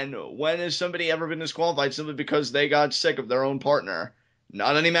again, when has somebody ever been disqualified simply because they got sick of their own partner?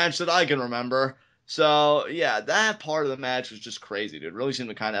 Not any match that I can remember. So, yeah, that part of the match was just crazy, dude. It really seemed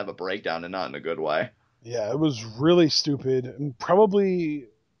to kind of have a breakdown and not in a good way. Yeah, it was really stupid. And probably,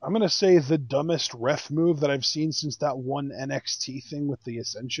 I'm going to say, the dumbest ref move that I've seen since that one NXT thing with the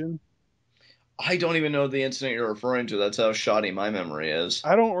Ascension. I don't even know the incident you're referring to. That's how shoddy my memory is.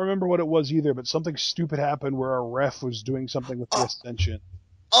 I don't remember what it was either, but something stupid happened where a ref was doing something with the Ascension.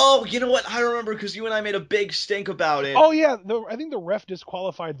 Oh, you know what? I remember because you and I made a big stink about it. Oh, yeah. I think the ref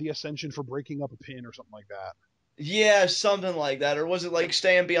disqualified the Ascension for breaking up a pin or something like that. Yeah, something like that. Or was it like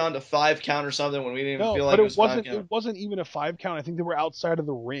staying beyond a 5 count or something when we didn't even feel like it was 5 count? It wasn't even a 5 count. I think they were outside of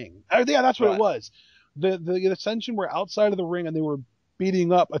the ring. Yeah, that's what it was. The Ascension were outside of the ring and they were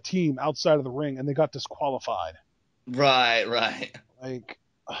beating up a team outside of the ring and they got disqualified. Right. Like,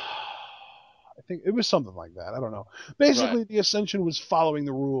 I think it was something like that. I don't know. Basically, the Ascension was following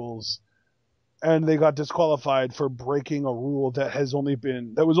the rules and they got disqualified for breaking a rule that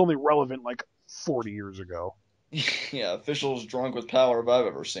was only relevant like 40 years ago. Yeah, officials drunk with power if I've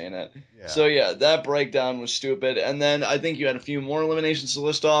ever seen it. Yeah. So yeah, that breakdown was stupid. And then I think you had a few more eliminations to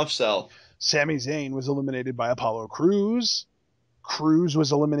list off, so... Sami Zayn was eliminated by Apollo Crews. Crews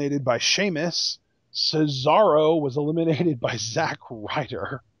was eliminated by Sheamus. Cesaro was eliminated by Zack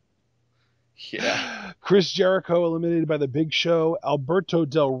Ryder. Yeah. Chris Jericho eliminated by The Big Show. Alberto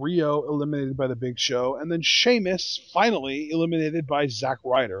Del Rio eliminated by The Big Show. And then Sheamus finally eliminated by Zack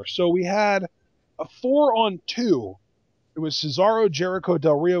Ryder. So we had a 4-on-2. It was Cesaro, Jericho,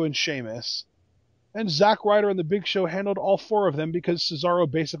 Del Rio, and Sheamus. And Zack Ryder and The Big Show handled all 4 of them because Cesaro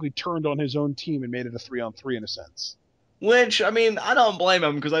basically turned on his own team and made it a 3-on-3 in a sense. Which, I mean, I don't blame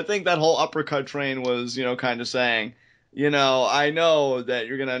him because I think that whole uppercut train was, kind of saying, I know that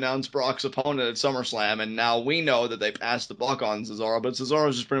you're going to announce Brock's opponent at SummerSlam, and now we know that they passed the buck on Cesaro, but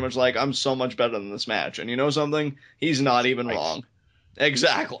Cesaro's just pretty much like, I'm so much better than this match. And you know something? He's not even wrong.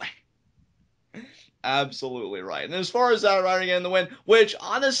 Exactly. Absolutely right. And as far as Zack Ryder getting the win, which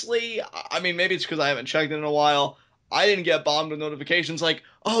honestly, I mean, maybe it's because I haven't checked it in a while. I didn't get bombed with notifications like,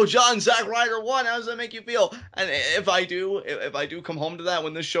 oh, John, Zack Ryder won. How does that make you feel? And if I do come home to that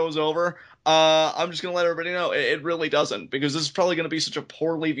when this show's over, I'm just going to let everybody know it really doesn't, because this is probably going to be such a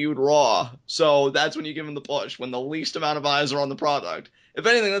poorly viewed Raw. So that's when you give him the push, when the least amount of eyes are on the product. If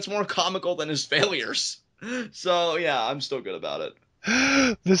anything, that's more comical than his failures. So yeah, I'm still good about it.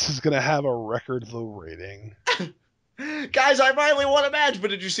 This is going to have a record low rating. Guys, I finally won a match, but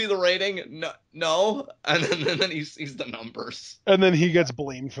did you see the rating? No. And then he sees the numbers. And then he gets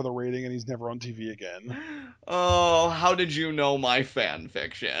blamed for the rating and he's never on TV again. Oh, how did you know my fan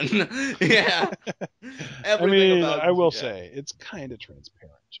fiction? Yeah. I will say, it's kind of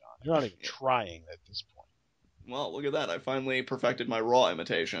transparent, John. You're not even trying at this point. Well, look at that. I finally perfected my Raw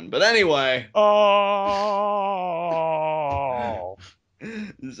imitation. But anyway. Oh.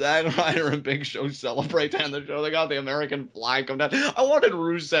 Zack Ryder and Big Show celebrate to end the show. They got the American flag come down. I wanted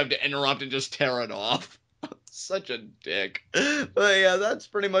Rusev to interrupt and just tear it off. Such a dick. But yeah, that's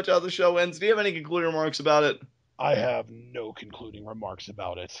pretty much how the show ends. Do you have any concluding remarks about it? I have no concluding remarks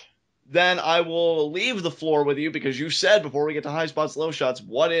about it. Then I will leave the floor with you, because you said before we get to high spots, low shots,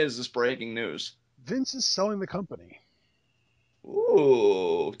 what is this breaking news? Vince is selling the company.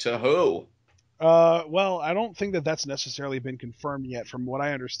 Ooh, to who? Well, I don't think that that's necessarily been confirmed yet. From what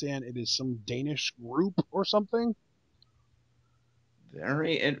I understand, it is some Danish group or something.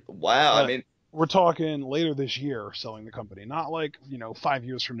 Wow, I mean... We're talking later this year selling the company. Not like, 5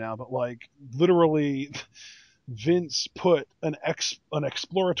 years from now, but like literally Vince put an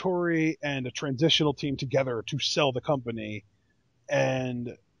exploratory and a transitional team together to sell the company,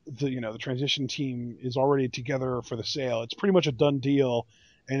 and the transition team is already together for the sale. It's pretty much a done deal,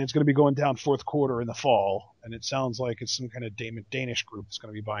 and it's going to be going down fourth quarter in the fall, and it sounds like it's some kind of Danish group that's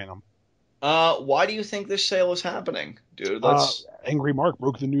going to be buying them. Why do you think this sale is happening, dude? Angry Mark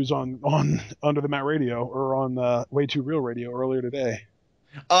broke the news on Under the Mat Radio, or on Way Too Real Radio earlier today.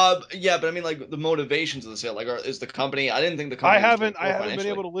 Yeah, but I mean, like, the motivations of the sale. Like, is the company? I didn't think the I company was doing haven't poor been financially.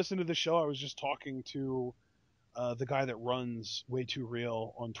 able to listen to the show. I was just talking to the guy that runs Way Too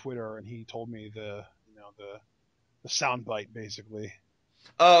Real on Twitter, and he told me the soundbite basically.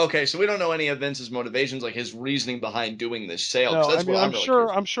 Oh, okay. So we don't know any of Vince's motivations, like his reasoning behind doing this sale, because No, I that's mean what I'm really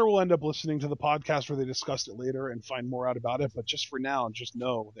curious. I'm sure we'll end up listening to the podcast where they discussed it later and find more out about it. But just for now, just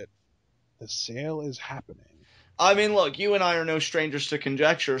know that the sale is happening. I mean, look, you and I are no strangers to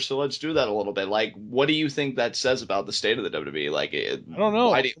conjecture, so let's do that a little bit. Like, what do you think that says about the state of the WWE? Like, I don't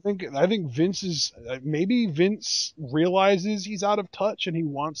why know. do you, I think Vince is maybe Vince realizes he's out of touch and he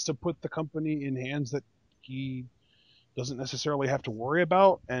wants to put the company in hands that he doesn't necessarily have to worry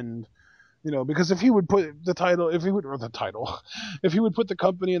about. And because if he would put the title, if he would put the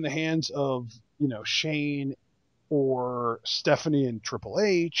company in the hands of Shane or Stephanie and Triple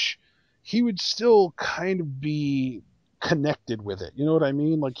H, he would still kind of be connected with it. You know what I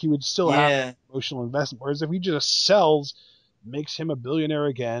mean? Like he would still have yeah. emotional investment. Whereas if he just sells, makes him a billionaire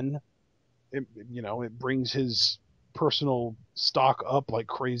again, it brings his personal stock up like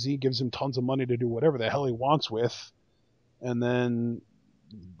crazy, gives him tons of money to do whatever the hell he wants with, and then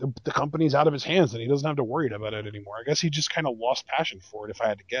the company's out of his hands and he doesn't have to worry about it anymore. I guess he just kind of lost passion for it, if I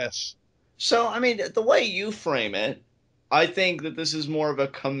had to guess. So, I mean, the way you frame it, I think that this is more of a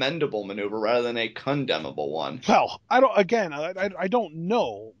commendable maneuver rather than a condemnable one. Well, I don't. Again, I don't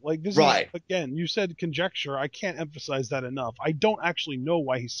know. Like this is Right. again. You said conjecture. I can't emphasize that enough. I don't actually know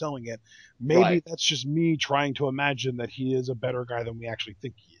why he's selling it. Maybe Right. that's just me trying to imagine that he is a better guy than we actually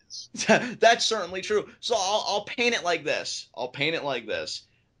think he is. That's certainly true. So I'll paint it like this. I'll paint it like this.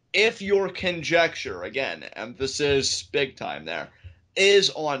 If your conjecture, again, emphasis big time there, is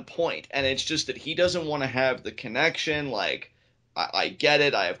on point, and it's just that he doesn't want to have the connection, like, I get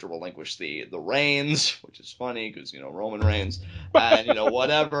it, I have to relinquish the reins, which is funny because, Roman Reigns, and,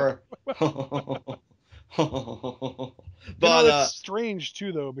 whatever. But, It's strange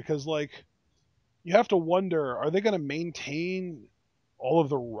too, though, because like you have to wonder: are they going to maintain all of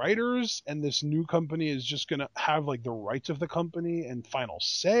the writers, and this new company is just going to have like the rights of the company and final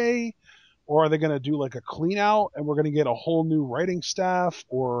say? Or are they going to do like a clean out and we're going to get a whole new writing staff?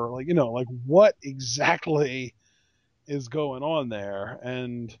 Or like, like what exactly is going on there?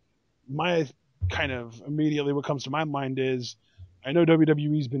 And my kind of immediately what comes to my mind is I know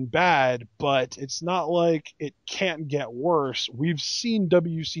WWE's been bad, but it's not like it can't get worse. We've seen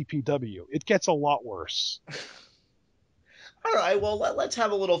WCPW. It gets a lot worse. all right, well, let's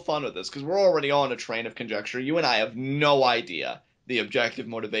have a little fun with this because we're already on a train of conjecture. You and I have no idea the objective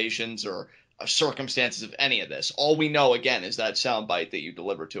motivations or circumstances of any of this. All we know, again, is that soundbite that you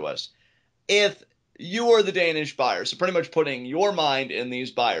delivered to us. If you were the Danish buyer, so pretty much putting your mind in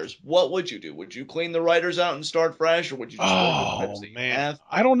these buyers, what would you do? Would you clean the writers out and start fresh, or would you just work with the Oh writers that you man, have?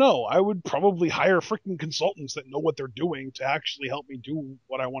 I don't know. I would probably hire freaking consultants that know what they're doing to actually help me do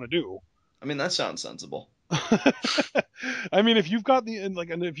what I want to do. I mean, that sounds sensible. I mean, if you've got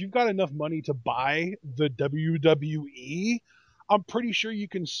and if you've got enough money to buy the WWE, I'm pretty sure you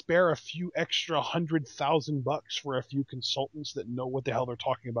can spare a few extra $100,000 for a few consultants that know what the hell they're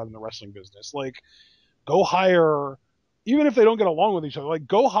talking about in the wrestling business. Like, go hire, even if they don't get along with each other. Like,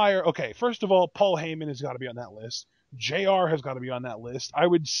 go hire. Okay, first of all, Paul Heyman has got to be on that list. JR has got to be on that list. I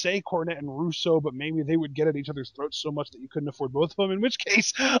would say Cornette and Russo, but maybe they would get at each other's throats so much that you couldn't afford both of them. In which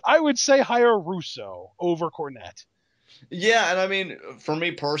case, I would say hire Russo over Cornette. Yeah, and I mean, for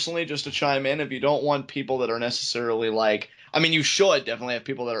me personally, just to chime in, if you don't want people that are necessarily like, I mean, you should definitely have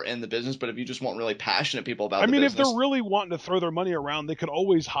people that are in the business, but if you just want really passionate people about I the mean, if they're business, really wanting to throw their money around, they could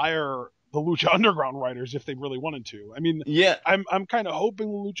always hire the Lucha Underground writers if they really wanted to. I mean, yeah, I'm kind of hoping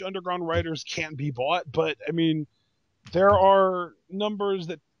the Lucha Underground writers can't be bought, but I mean, there are numbers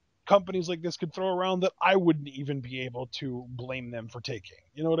that companies like this could throw around that I wouldn't even be able to blame them for taking.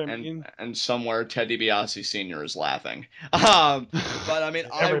 You know what I and mean? and somewhere Ted DiBiase Sr. is laughing. But I mean,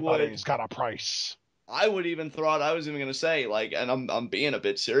 Everybody's got a price. I would even throw out. I was even gonna say like, and I'm being a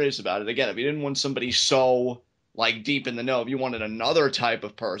bit serious about it. Again, if you didn't want somebody so like deep in the know, if you wanted another type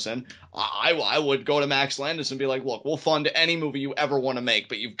of person, I would go to Max Landis and be like, look, we'll fund any movie you ever want to make,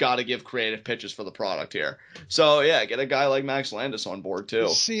 but you've got to give creative pitches for the product here. So yeah, get a guy like Max Landis on board too.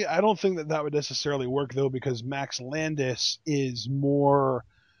 See, I don't think that that would necessarily work though, because Max Landis is more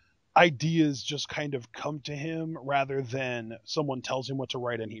ideas just kind of come to him rather than someone tells him what to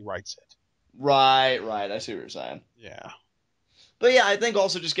write and he writes it. Right, right. I see what you're saying. Yeah. But yeah, I think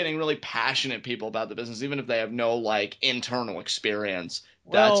also just getting really passionate people about the business, even if they have no like internal experience,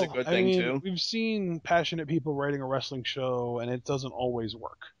 that's a Well, good I thing mean, too. we've seen passionate people writing a wrestling show and it doesn't always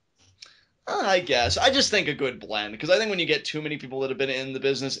work. I guess. I just think a good blend, because I think when you get too many people that have been in the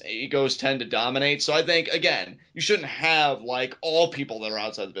business, egos tend to dominate. So I think, again, you shouldn't have, like, all people that are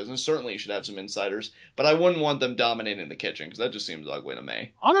outside the business. Certainly you should have some insiders, but I wouldn't want them dominating the kitchen, because that just seems ugly to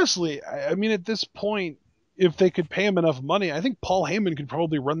me. Honestly, I mean, at this point, if they could pay him enough money, I think Paul Heyman could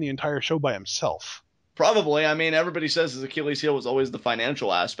probably run the entire show by himself. Probably. I mean, everybody says his Achilles heel was always the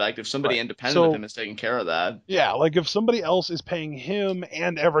financial aspect. If somebody Right. independent of So, him is taking care of that. yeah, like if somebody else is paying him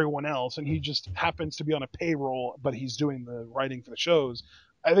and everyone else, and he just happens to be on a payroll, but he's doing the writing for the shows,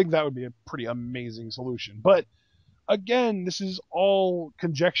 I think that would be a pretty amazing solution. But again, this is all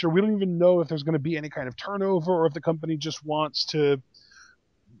conjecture. We don't even know if there's going to be any kind of turnover or if the company just wants to,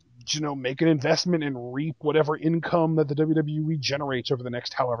 make an investment and reap whatever income that the WWE generates over the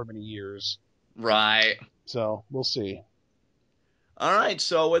next however many years. Right. So we'll see. All right,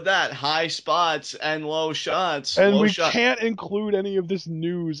 so with that, high spots and low shots. And low we shot- can't include any of this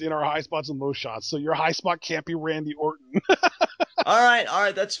news in our high spots and low shots. So your high spot can't be Randy Orton. All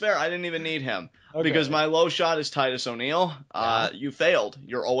right, that's fair. I didn't even need him. Okay. Because my low shot is Titus O'Neil. You failed.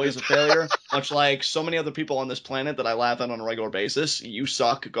 You're always a failure. Much like so many other people on this planet that I laugh at on a regular basis. You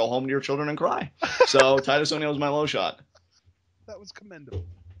suck. Go home to your children and cry. So Titus O'Neil is my low shot. That was commendable.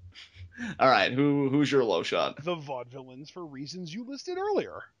 All right, who's your low shot? The vaudevillains for reasons you listed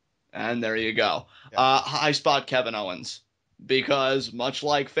earlier. And there you go. Yeah. High spot Kevin Owens. Because much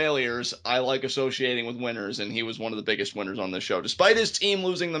like failures, I like associating with winners, and he was one of the biggest winners on this show. Despite his team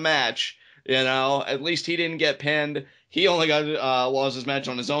losing the match, at least he didn't get pinned. He only got lost his match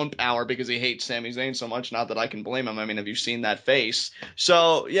on his own power because he hates Sami Zayn so much. Not that I can blame him. I mean, have you seen that face?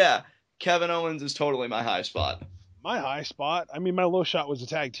 So, yeah, Kevin Owens is totally my high spot. My high spot, my low shot was a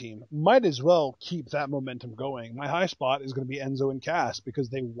tag team. Might as well keep that momentum going. My high spot is going to be Enzo and Cass because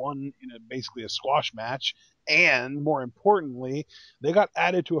they won in basically a squash match. And more importantly, they got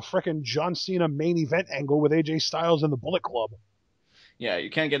added to a frickin' John Cena main event angle with AJ Styles and the Bullet Club. Yeah, you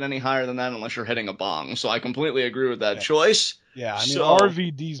can't get any higher than that unless you're hitting a bong. So I completely agree with that choice. Yeah, So-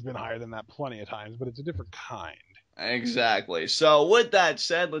 RVD's been higher than that plenty of times, but it's a different kind. Exactly. So with that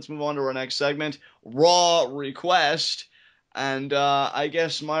said, let's move on to our next segment, Raw Request. And I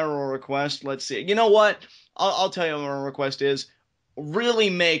guess my Raw Request, let's see. You know what? I'll tell you what my Raw Request is. Really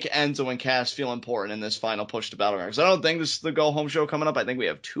make Enzo and Cass feel important in this final push to Battleground. Because I don't think this is the go-home show coming up. I think we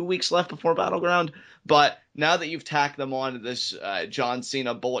have 2 weeks left before Battleground. But now that you've tacked them on to this John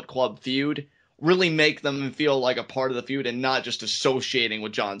Cena Bullet Club feud, really make them feel like a part of the feud and not just associating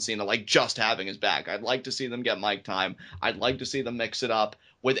with John Cena, like just having his back. I'd like to see them get mic time. I'd like to see them mix it up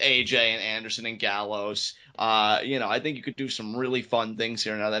with AJ and Anderson and Gallows. I think you could do some really fun things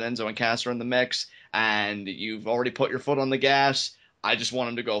here now that Enzo and Cass are in the mix, and you've already put your foot on the gas. I just want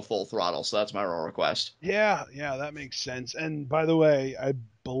him to go full throttle, so that's my Raw request. Yeah, that makes sense. And by the way, I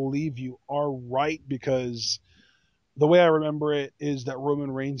believe you are right, because the way I remember it is that Roman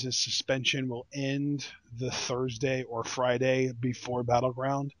Reigns' suspension will end the Thursday or Friday before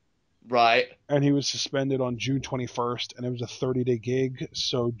Battleground. Right. And he was suspended on June 21st, and it was a 30-day gig,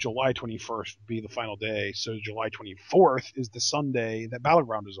 so July 21st would be the final day. So July 24th is the Sunday that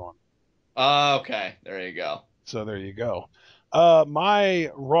Battleground is on. Okay, there you go. So there you go. My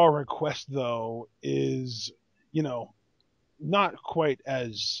Raw request, though, is, not quite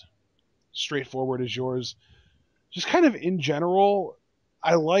as straightforward as yours. Just kind of in general,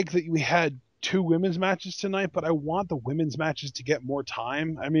 I like that we had 2 women's matches tonight, but I want the women's matches to get more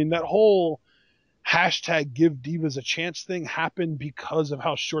time. I mean, that whole hashtag give divas a chance thing happened because of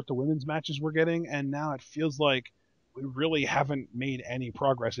how short the women's matches were getting, and now it feels like we really haven't made any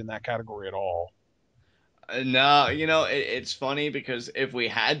progress in that category at all. No, it's funny because if we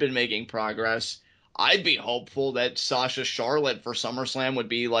had been making progress, I'd be hopeful that Sasha Charlotte for SummerSlam would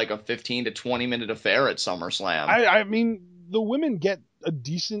be like a 15 to 20 minute affair at SummerSlam. I mean, the women get a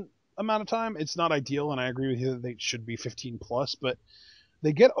decent amount of time. It's not ideal, and I agree with you that they should be 15 plus, but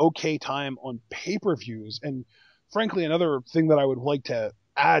they get okay time on pay-per-views. And frankly, another thing that I would like to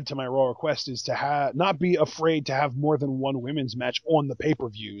add to my Raw request is to not be afraid to have more than one women's match on the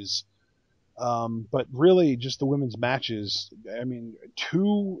pay-per-views. But really, just the women's matches. I mean,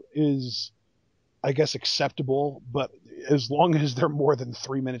 2 is, I guess, acceptable, but as long as they're more than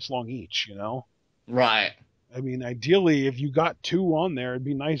 3 minutes long each, Right. I mean, ideally, if you got 2 on there, it'd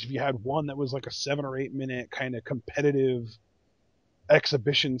be nice if you had one that was like a 7 or 8 minute kind of competitive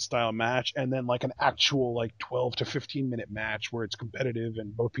exhibition style match, and then like an actual like 12 to 15 minute match where it's competitive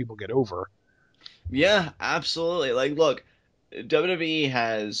and both people get over. Yeah, absolutely. Like, look, WWE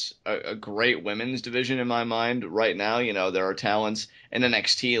has a great women's division in my mind right now. There are talents in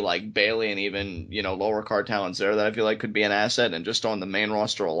NXT like Bayley and even, lower card talents there that I feel like could be an asset. And just on the main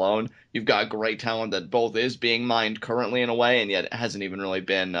roster alone, you've got great talent that both is being mined currently in a way, and yet it hasn't even really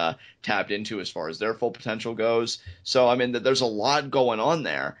been tapped into as far as their full potential goes. So, I mean, there's a lot going on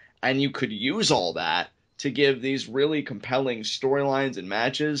there, and you could use all that to give these really compelling storylines and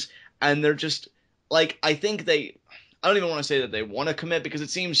matches. And they're just, like, I don't even want to say that they want to commit because it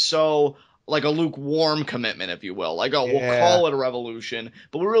seems so like a lukewarm commitment, if you will. Like, oh, we'll call it a revolution,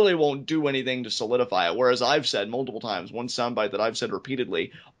 but we really won't do anything to solidify it. Whereas I've said multiple times, one soundbite that I've said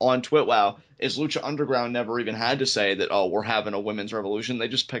repeatedly on TWitWoW is Lucha Underground never even had to say that, oh, we're having a women's revolution. They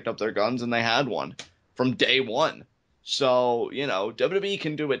just picked up their guns and they had one from day one. So, WWE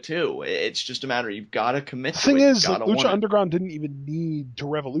can do it too. It's just a matter, you've got to commit to it. The thing is, Lucha Underground didn't even need to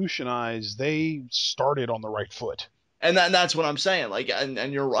revolutionize. They started on the right foot. And that's what I'm saying. Like,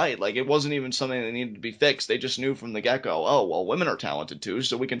 and you're right. Like, it wasn't even something that needed to be fixed. They just knew from the get-go, oh, well, women are talented too,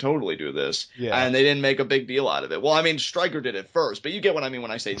 so we can totally do this. Yeah. And they didn't make a big deal out of it. Well, I mean, Stryker did it first, but you get what I mean when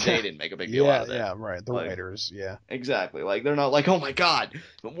I say they didn't make a big deal out of it. Yeah, right. The writers, yeah. Exactly. Like, they're not like, oh my God,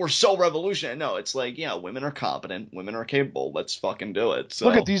 we're so revolutionary. No, it's like, yeah, women are competent, women are capable. Let's fucking do it. So.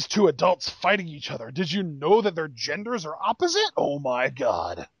 Look at these two adults fighting each other. Did you know that their genders are opposite? Oh my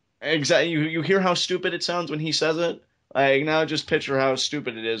God. Exactly. You hear how stupid it sounds when he says it? Like, now just picture how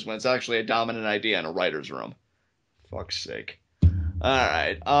stupid it is when it's actually a dominant idea in a writer's room. Fuck's sake.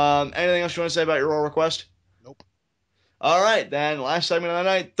 Alright. Anything else you want to say about your Raw request? Nope. Alright, then, last segment of the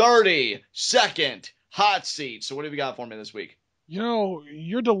night, 30-second hot seat. So what have you got for me this week?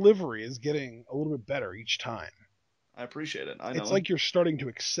 Your delivery is getting a little bit better each time. I appreciate it. I know. It's like you're starting to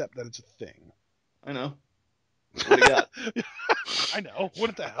accept that it's a thing. I know. What do you got? I know.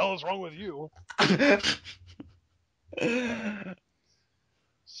 What the hell is wrong with you?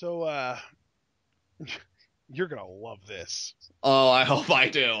 So, you're gonna love this. Oh, I hope I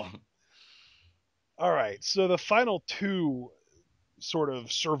do. Alright, so the final two sort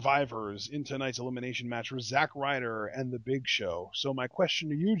of survivors in tonight's elimination match were Zack Ryder and The Big Show. So my question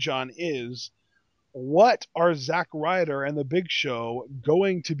to you, John, is what are Zack Ryder and The Big Show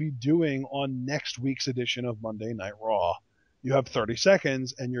going to be doing on next week's edition of Monday Night Raw? You have 30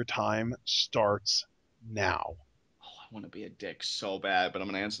 seconds, and your time starts now. I want to be a dick so bad, but I'm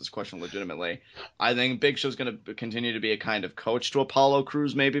going to answer this question legitimately. I think Big Show's going to continue to be a kind of coach to Apollo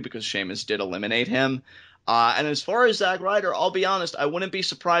Crews, maybe, because Sheamus did eliminate him. And as far as Zack Ryder, I'll be honest, I wouldn't be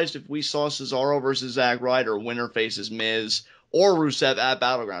surprised if we saw Cesaro versus Zack Ryder, winner faces Miz or Rusev at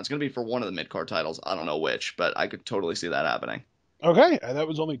Battleground. It's going to be for one of the mid-card titles. I don't know which, but I could totally see that happening. Okay, that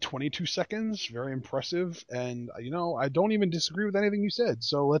was only 22 seconds. Very impressive. And, I don't even disagree with anything you said.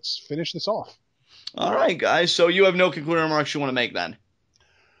 So let's finish this off. All right, guys. So you have no concluding remarks you want to make then?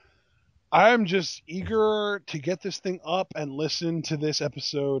 I'm just eager to get this thing up and listen to this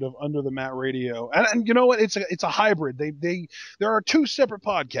episode of Under the Mat Radio. And you know what? It's a hybrid. There are two separate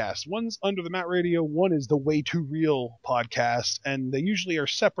podcasts. One's Under the Mat Radio. One is the Way Too Real podcast. And they usually are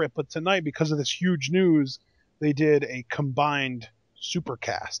separate. But tonight, because of this huge news, they did a combined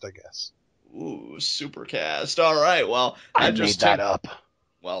supercast, I guess. Ooh, supercast. All right. Well, I made that up.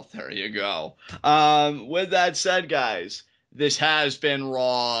 Well, there you go. With that said, guys, this has been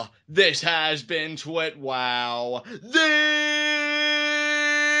Raw. This has been TWitWoW.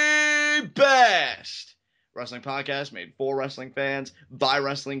 The best wrestling podcast made for wrestling fans, by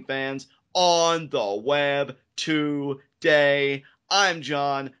wrestling fans, on the web today. I'm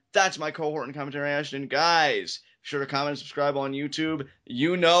John. That's my cohort and commentary Ashton. Guys, be sure to comment and subscribe on YouTube.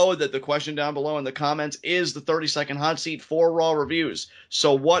 You know that the question down below in the comments is the 30-second hot seat for Raw reviews.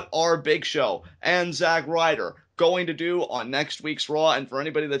 So what are Big Show and Zack Ryder going to do on next week's Raw? And for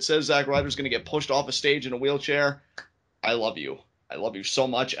anybody that says Zack Ryder's going to get pushed off a stage in a wheelchair, I love you. I love you so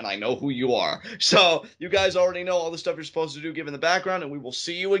much, and I know who you are. So you guys already know all the stuff you're supposed to do given the background, and we will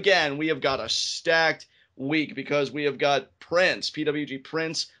see you again. We have got a stacked week because we have got Prince, PWG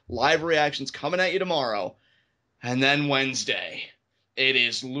Prince, live reactions coming at you tomorrow. And then Wednesday, it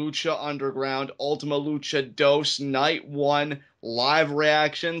is Lucha Underground, Ultima Lucha Dos, Night 1, live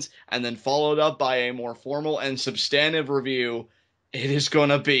reactions, and then followed up by a more formal and substantive review. It is going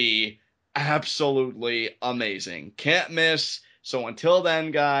to be absolutely amazing. Can't miss. So until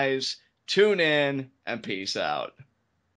then, guys, tune in and peace out.